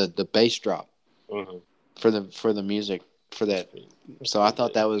as the bass drop for the music for that. So I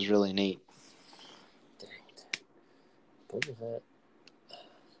thought that was really neat. What is that?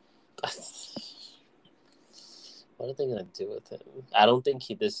 What are they gonna do with him? I don't think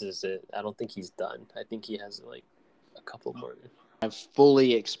this is it. I don't think he's done. I think he has like a couple more. I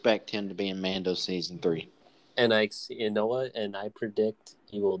fully expect him to be in Mando season 3. And you know what? And I predict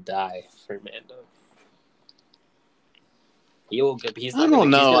he will die for Mando. He will. He's not. I don't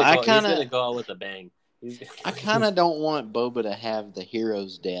know. He's gonna go out with a bang. I kind of don't want Boba to have the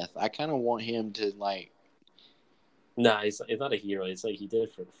hero's death. I kind of want him to like. Nah, he's not a hero. It's like he did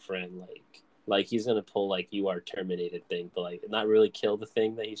it for a friend. Like he's gonna pull like you are terminated thing, but like not really kill the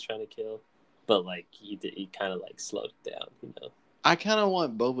thing that he's trying to kill, but like he kind of like slowed it down, you know. I kind of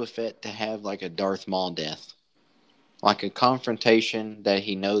want Boba Fett to have like a Darth Maul death, like a confrontation that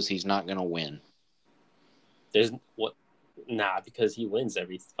he knows he's not gonna win. There's what? Nah, because he wins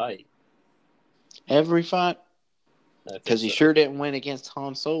every fight. Every fight, because he sure didn't win against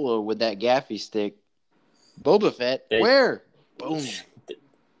Han Solo with that gaffy stick. Boba Fett, where? Boom.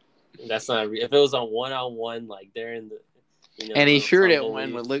 That's not if it was on one, like they're in the. You know, and he sure didn't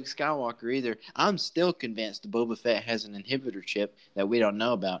win with Luke Skywalker either. I'm still convinced Boba Fett has an inhibitor chip that we don't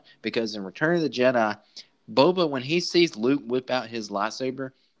know about, because in Return of the Jedi, Boba, when he sees Luke whip out his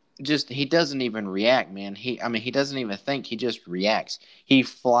lightsaber, he doesn't even react, man. He doesn't even think. He just reacts. He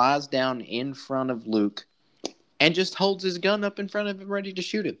flies down in front of Luke and just holds his gun up in front of him, ready to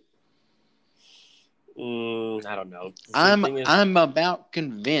shoot him. I don't know. I'm about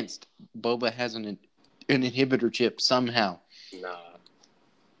convinced Boba has an inhibitor chip somehow. Nah,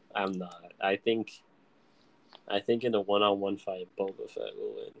 I'm not. I think in a one-on-one fight, Boba Fett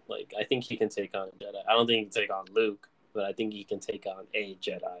will win. Like, I think he can take on a Jedi. I don't think he can take on Luke, but I think he can take on a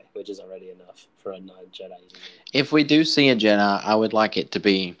Jedi, which is already enough for a non-Jedi. If we do see a Jedi, I would like it to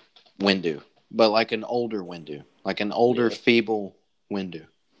be Windu, but like an older Windu, like an older, feeble Windu.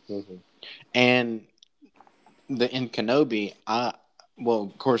 Mm-hmm. And in Kenobi, well,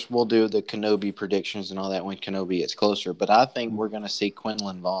 of course, we'll do the Kenobi predictions and all that when Kenobi gets closer, but I think we're going to see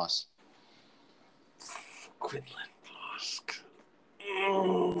Quinlan Vos.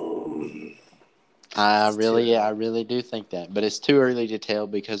 I really do think that, but it's too early to tell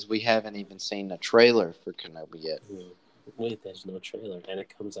because we haven't even seen a trailer for Kenobi yet. Wait, there's no trailer, and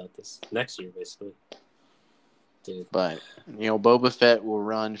it comes out this next year, basically. Dude. But, Boba Fett will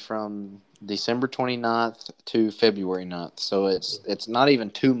run from December 29th to February 9th. So it's not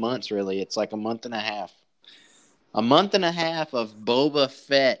even 2 months, really. It's like a month and a half. A month and a half of Boba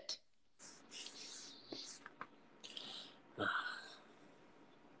Fett.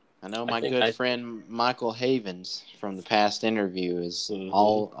 I know my good friend Michael Havens from the past interview is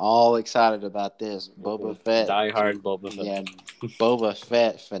all excited about this. Boba Fett. Die-hard Boba Fett. Yeah, Boba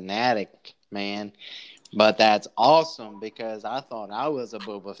Fett fanatic, man. But that's awesome because I thought I was a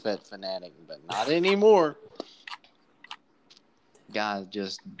Boba Fett fanatic, but not anymore. Guy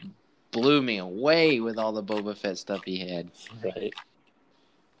just blew me away with all the Boba Fett stuff he had. Right.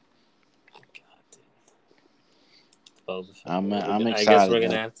 God, dude. I'm excited. I guess we're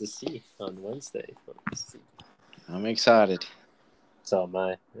going to have to see on Wednesday. I'm excited. So am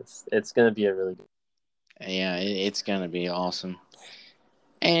I. It's going to be a really good. Yeah, it's going to be awesome.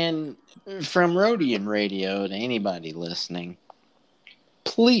 And from Rodian Radio to anybody listening,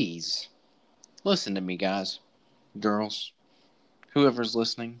 please listen to me, guys, girls, whoever's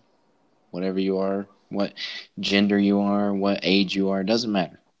listening, whatever you are, what gender you are, what age you are, doesn't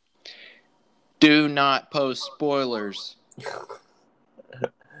matter. Do not post spoilers.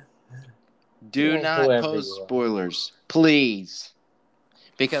 Do not post spoilers, please.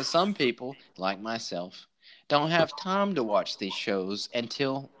 Because some people, like myself, don't have time to watch these shows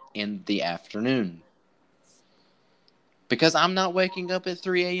until in the afternoon. Because I'm not waking up at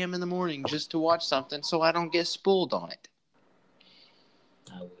 3 a.m. in the morning just to watch something so I don't get spoiled on it.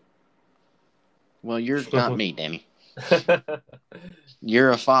 I would. Well, you're not me, Danny.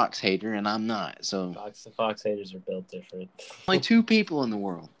 You're a Fox hater and I'm not. So Fox haters are built different. Only two people in the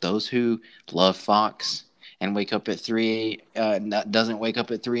world. Those who love Fox and wake up at doesn't wake up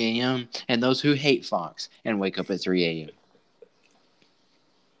at 3 a.m. and those who hate Fox and wake up at 3 a.m.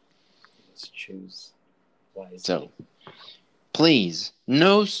 Let's choose wisely. So, please,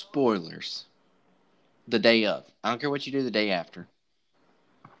 no spoilers the day of. I don't care what you do the day after.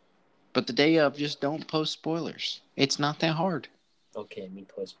 But the day of, just don't post spoilers. It's not that hard. Okay, me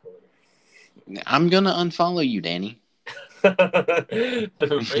post spoilers. I'm going to unfollow you, Danny.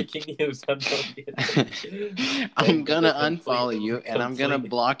 Breaking news. I'm going to unfollow you, and I'm going to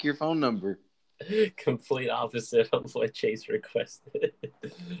block your phone number. Complete opposite of what Chase requested.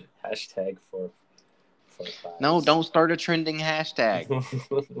 Hashtag for No, don't start a trending hashtag.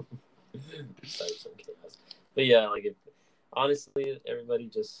 Start some chaos. But yeah, honestly, everybody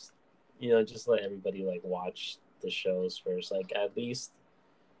just let everybody watch the shows first. Like, at least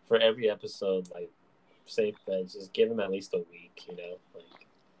for every episode, like, safe bets, just give them at least a week, you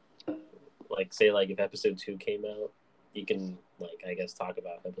know? Like say, like, if episode 2 came out, you can, like, I guess, talk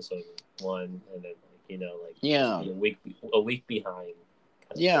about episode 1, and then, like, you know, like, Yeah. just be a week behind.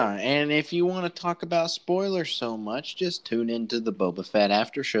 Yeah, and if you want to talk about spoilers so much, just tune into the Boba Fett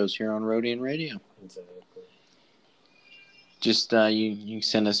after shows here on Rodian Radio. Exactly. Just you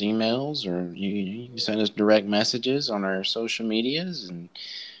send us emails, or you send us direct messages on our social medias, and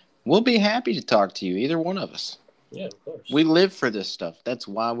we'll be happy to talk to you, either one of us. Yeah, of course. We live for this stuff. That's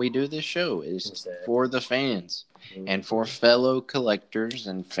why we do this show, is for the fans and for fellow collectors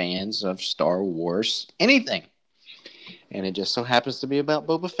and fans of Star Wars, anything. And it just so happens to be about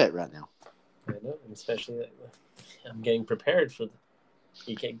Boba Fett right now. I know, especially I'm getting prepared for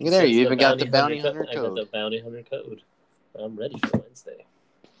Look there, you even got the Bounty Hunter code. I got the Bounty Hunter code. I'm ready for Wednesday.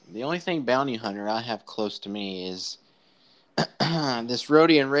 The only thing Bounty Hunter I have close to me is this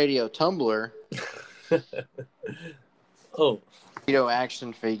Rodian Radio Tumblr. Oh.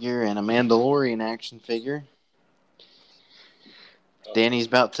 Action figure and a Mandalorian action figure. Danny's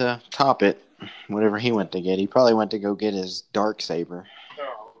about to top it. Whatever he went to get. He probably went to go get his Darksaber.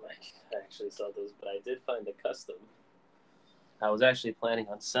 Oh, I actually saw those, but I did find a custom. I was actually planning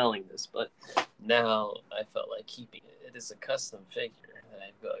on selling this, but now I felt like keeping it. It is a custom figure that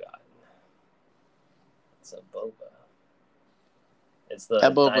I've gotten. It's a Boba. It's the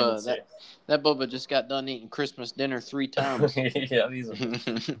that Boba just got done eating Christmas dinner 3 times. Yeah, he's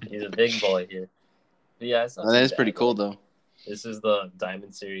a big boy here. But yeah, it's not that is pretty cool, though. This is the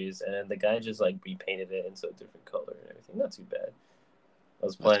Diamond series, and the guy just, like, repainted it into a different color and everything. Not too bad. I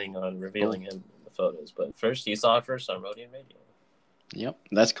was planning on revealing him in the photos, but first, you saw it first on Rodian Radio. Yep,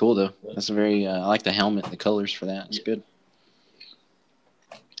 that's cool, though. That's a very, I like the helmet, the colors for that. It's good.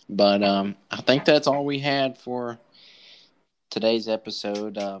 But I think that's all we had for today's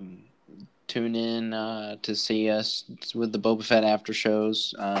episode. Tune in to see us with the Boba Fett after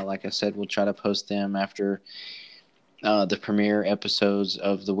shows. Like I said, we'll try to post them after the premiere episodes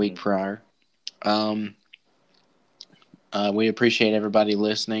of the week prior. We appreciate everybody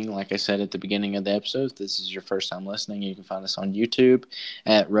listening. Like I said at the beginning of the episode, if this is your first time listening, you can find us on YouTube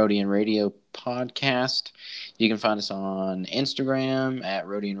at Rodian Radio Podcast. You can find us on Instagram at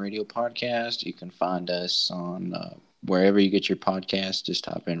Rodian Radio Podcast. You can find us on wherever you get your podcast. Just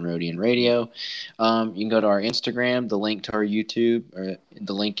type in Rodian Radio. You can go to our Instagram. The link to our YouTube, or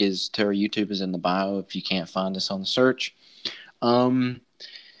the link is to our YouTube, is in the bio if you can't find us on the search. I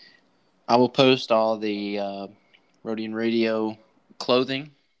will post all the Rodian Radio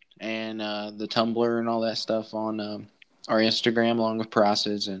clothing and the Tumblr and all that stuff on our Instagram, along with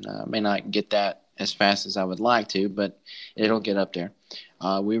prices. And may not get that as fast as I would like to, but it'll get up there.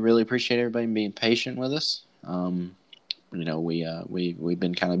 We really appreciate everybody being patient with us. We've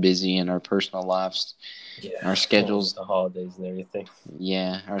been kind of busy in our personal lives. Yeah, our schedules, the holidays and everything.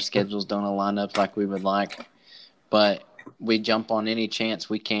 Yeah, our schedules don't align up like we would like, but we jump on any chance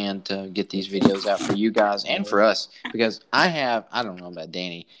we can to get these videos out for you guys and for us, because I don't know about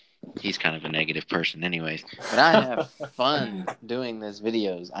Danny. He's kind of a negative person anyways, but I have fun doing these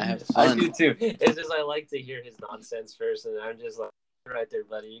videos. I have fun. I do too. It's just I like to hear his nonsense first, and I'm just like, right there,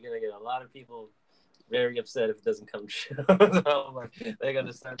 buddy. You're going to get a lot of people very upset if it doesn't come true. So, like, they're going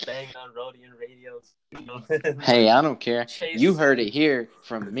to start banging on Rodian radios. Hey, I don't care. You heard it here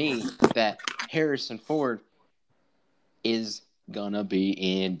from me that Harrison Ford is going to be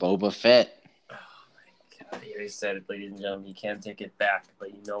in Boba Fett. Oh, my God. He said it, ladies and gentlemen. You can't take it back.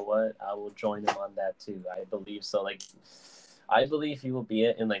 But you know what? I will join him on that, too. I believe so. Like, I believe he will be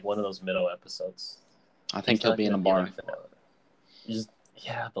in, like, one of those middle episodes. I think he'll be in a barn.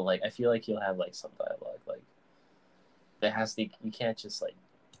 Yeah, but, like, I feel like he'll have, like, some dialogue. Like, there has to... You can't just, like,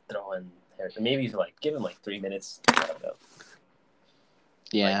 throw in... Maybe, like, give him, like, 3 minutes. I don't know.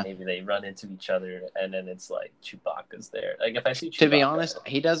 Yeah. Like, maybe they run into each other, and then it's, like, Chewbacca's there. Like, if I see Chewbacca... To be honest,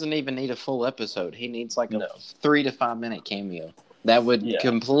 he doesn't even need a full episode. He needs, like, a 3 to 5 minute cameo. That would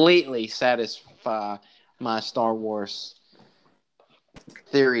completely satisfy my Star Wars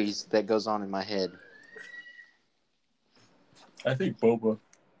theories that goes on in my head. I think Boba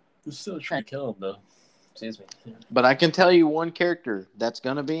is still trying to kill him, though. Excuse me. But I can tell you one character that's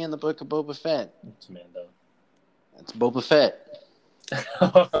going to be in the Book of Boba Fett. It's Mando. That's Boba Fett.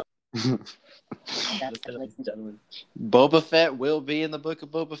 Boba Fett will be in the Book of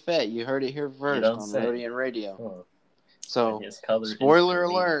Boba Fett. You heard it here first on Rodian Radio. Oh. So, spoiler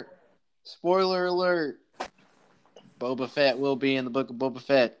alert. Spoiler alert. Boba Fett will be in the Book of Boba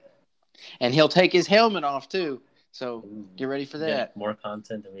Fett. And he'll take his helmet off, too. So get ready for Yeah, that. more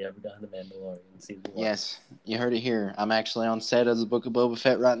content than we ever got in The Mandalorian season 1. Yes, you heard it here. I'm actually on set of the Book of Boba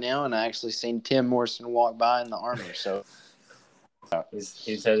Fett right now, and I actually seen Tim Morrison walk by in the armor. So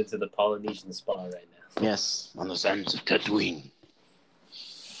he's headed to the Polynesian spa right now. yes, on the sands of Tatooine.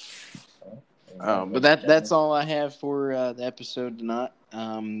 But that's all I have for the episode tonight.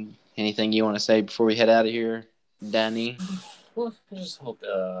 Anything you want to say before we head out of here, Danny? Well, I just hope,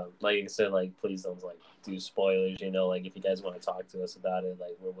 like I said, like please don't like do spoilers. You know, like if you guys want to talk to us about it,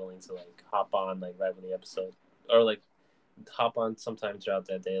 like we're willing to like hop on like right when the episode, or like hop on sometime throughout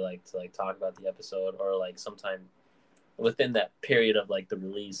that day, like to like talk about the episode, or like sometime within that period of like the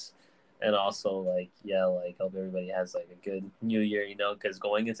release. And also, like, yeah, like, hope everybody has, like, a good new year, you know, because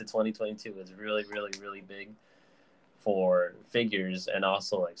going into 2022 is really, really, really big for figures and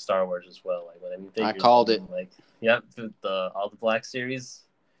also, like, Star Wars as well. Like, when I mean figures, I called it. Like, yeah, all the Black Series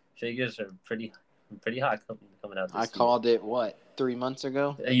figures are pretty hot coming out this year. I called it, 3 months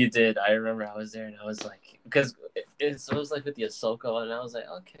ago? You did. I remember I was there, and I was like, because it was like with the Ahsoka, and I was like,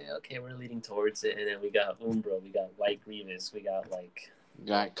 okay, we're leading towards it. And then we got Umbro, we got White Grievous, we got, like... You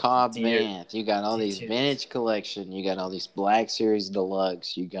got Cobb Vanth. You got all these vintage collection. You got all these Black Series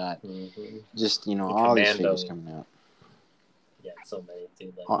Deluxe. You got just, all these figures coming out. Yeah, so many,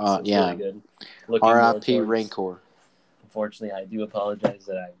 dude. Like, it's really good. R.I.P. Rancor. Unfortunately, I do apologize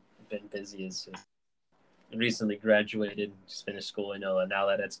that I've been busy. It's just recently graduated, just finished school, and now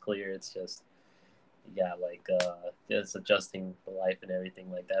that it's clear, it's just, just adjusting the life and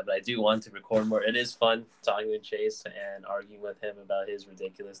everything like that. But I do want to record more. It is fun talking with Chase and arguing with him about his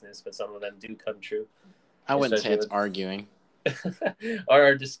ridiculousness, but some of them do come true. I wouldn't say it's arguing. Or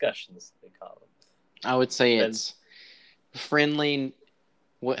our discussions, they call them. I would say it's friendly.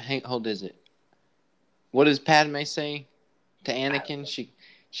 Hold is it? What does Padme say to Anakin?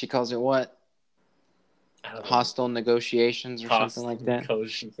 She calls it what? Hostile negotiations or something like that.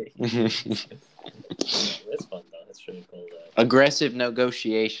 That's fun though. That's pretty cool. Aggressive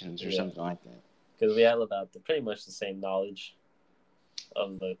negotiations or something like that. Because we have about pretty much the same knowledge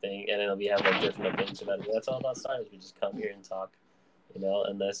of the thing, and then we have like different opinions about it. That's all about Star Wars. We just come here and talk,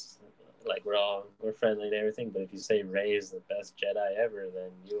 unless like we're friendly and everything. But if you say Rey is the best Jedi ever,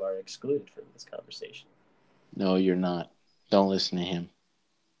 then you are excluded from this conversation. No, you're not. Don't listen to him.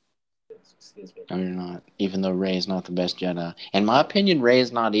 Excuse me. No, you're not. Even though Rey is not the best Jedi. In my opinion, Rey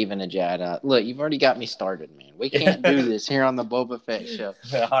is not even a Jedi. Look, you've already got me started, man. We can't do this here on the Boba Fett show.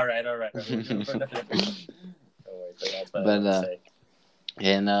 All right.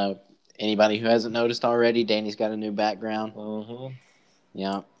 And anybody who hasn't noticed already, Danny's got a new background. Mm-hmm.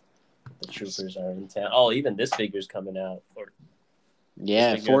 Yeah. The troopers are in town. Oh, even this figure's coming out.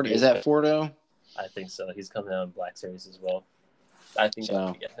 Yeah, is that Fordo? I think so. He's coming out in Black Series as well. I think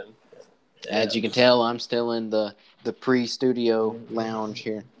I'll get him. As you can tell, I'm still in the pre-studio lounge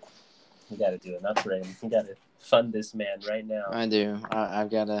here. You got to do enough for him. You got to fund this man right now. I do. I've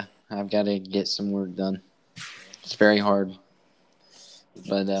got to get some work done. It's very hard.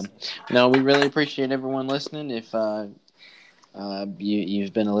 But no, we really appreciate everyone listening. If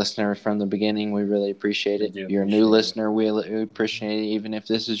you've been a listener from the beginning, we really appreciate it. If you're a new listener, we appreciate it. Even if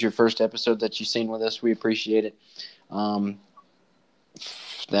this is your first episode that you've seen with us, we appreciate it.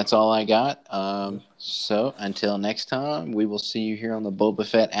 That's all I got. So until next time, we will see you here on the Boba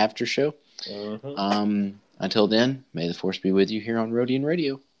Fett after show. Mm-hmm. Until then, may the Force be with you here on Rodian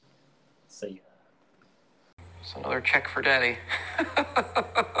Radio. See ya. It's another check for Daddy.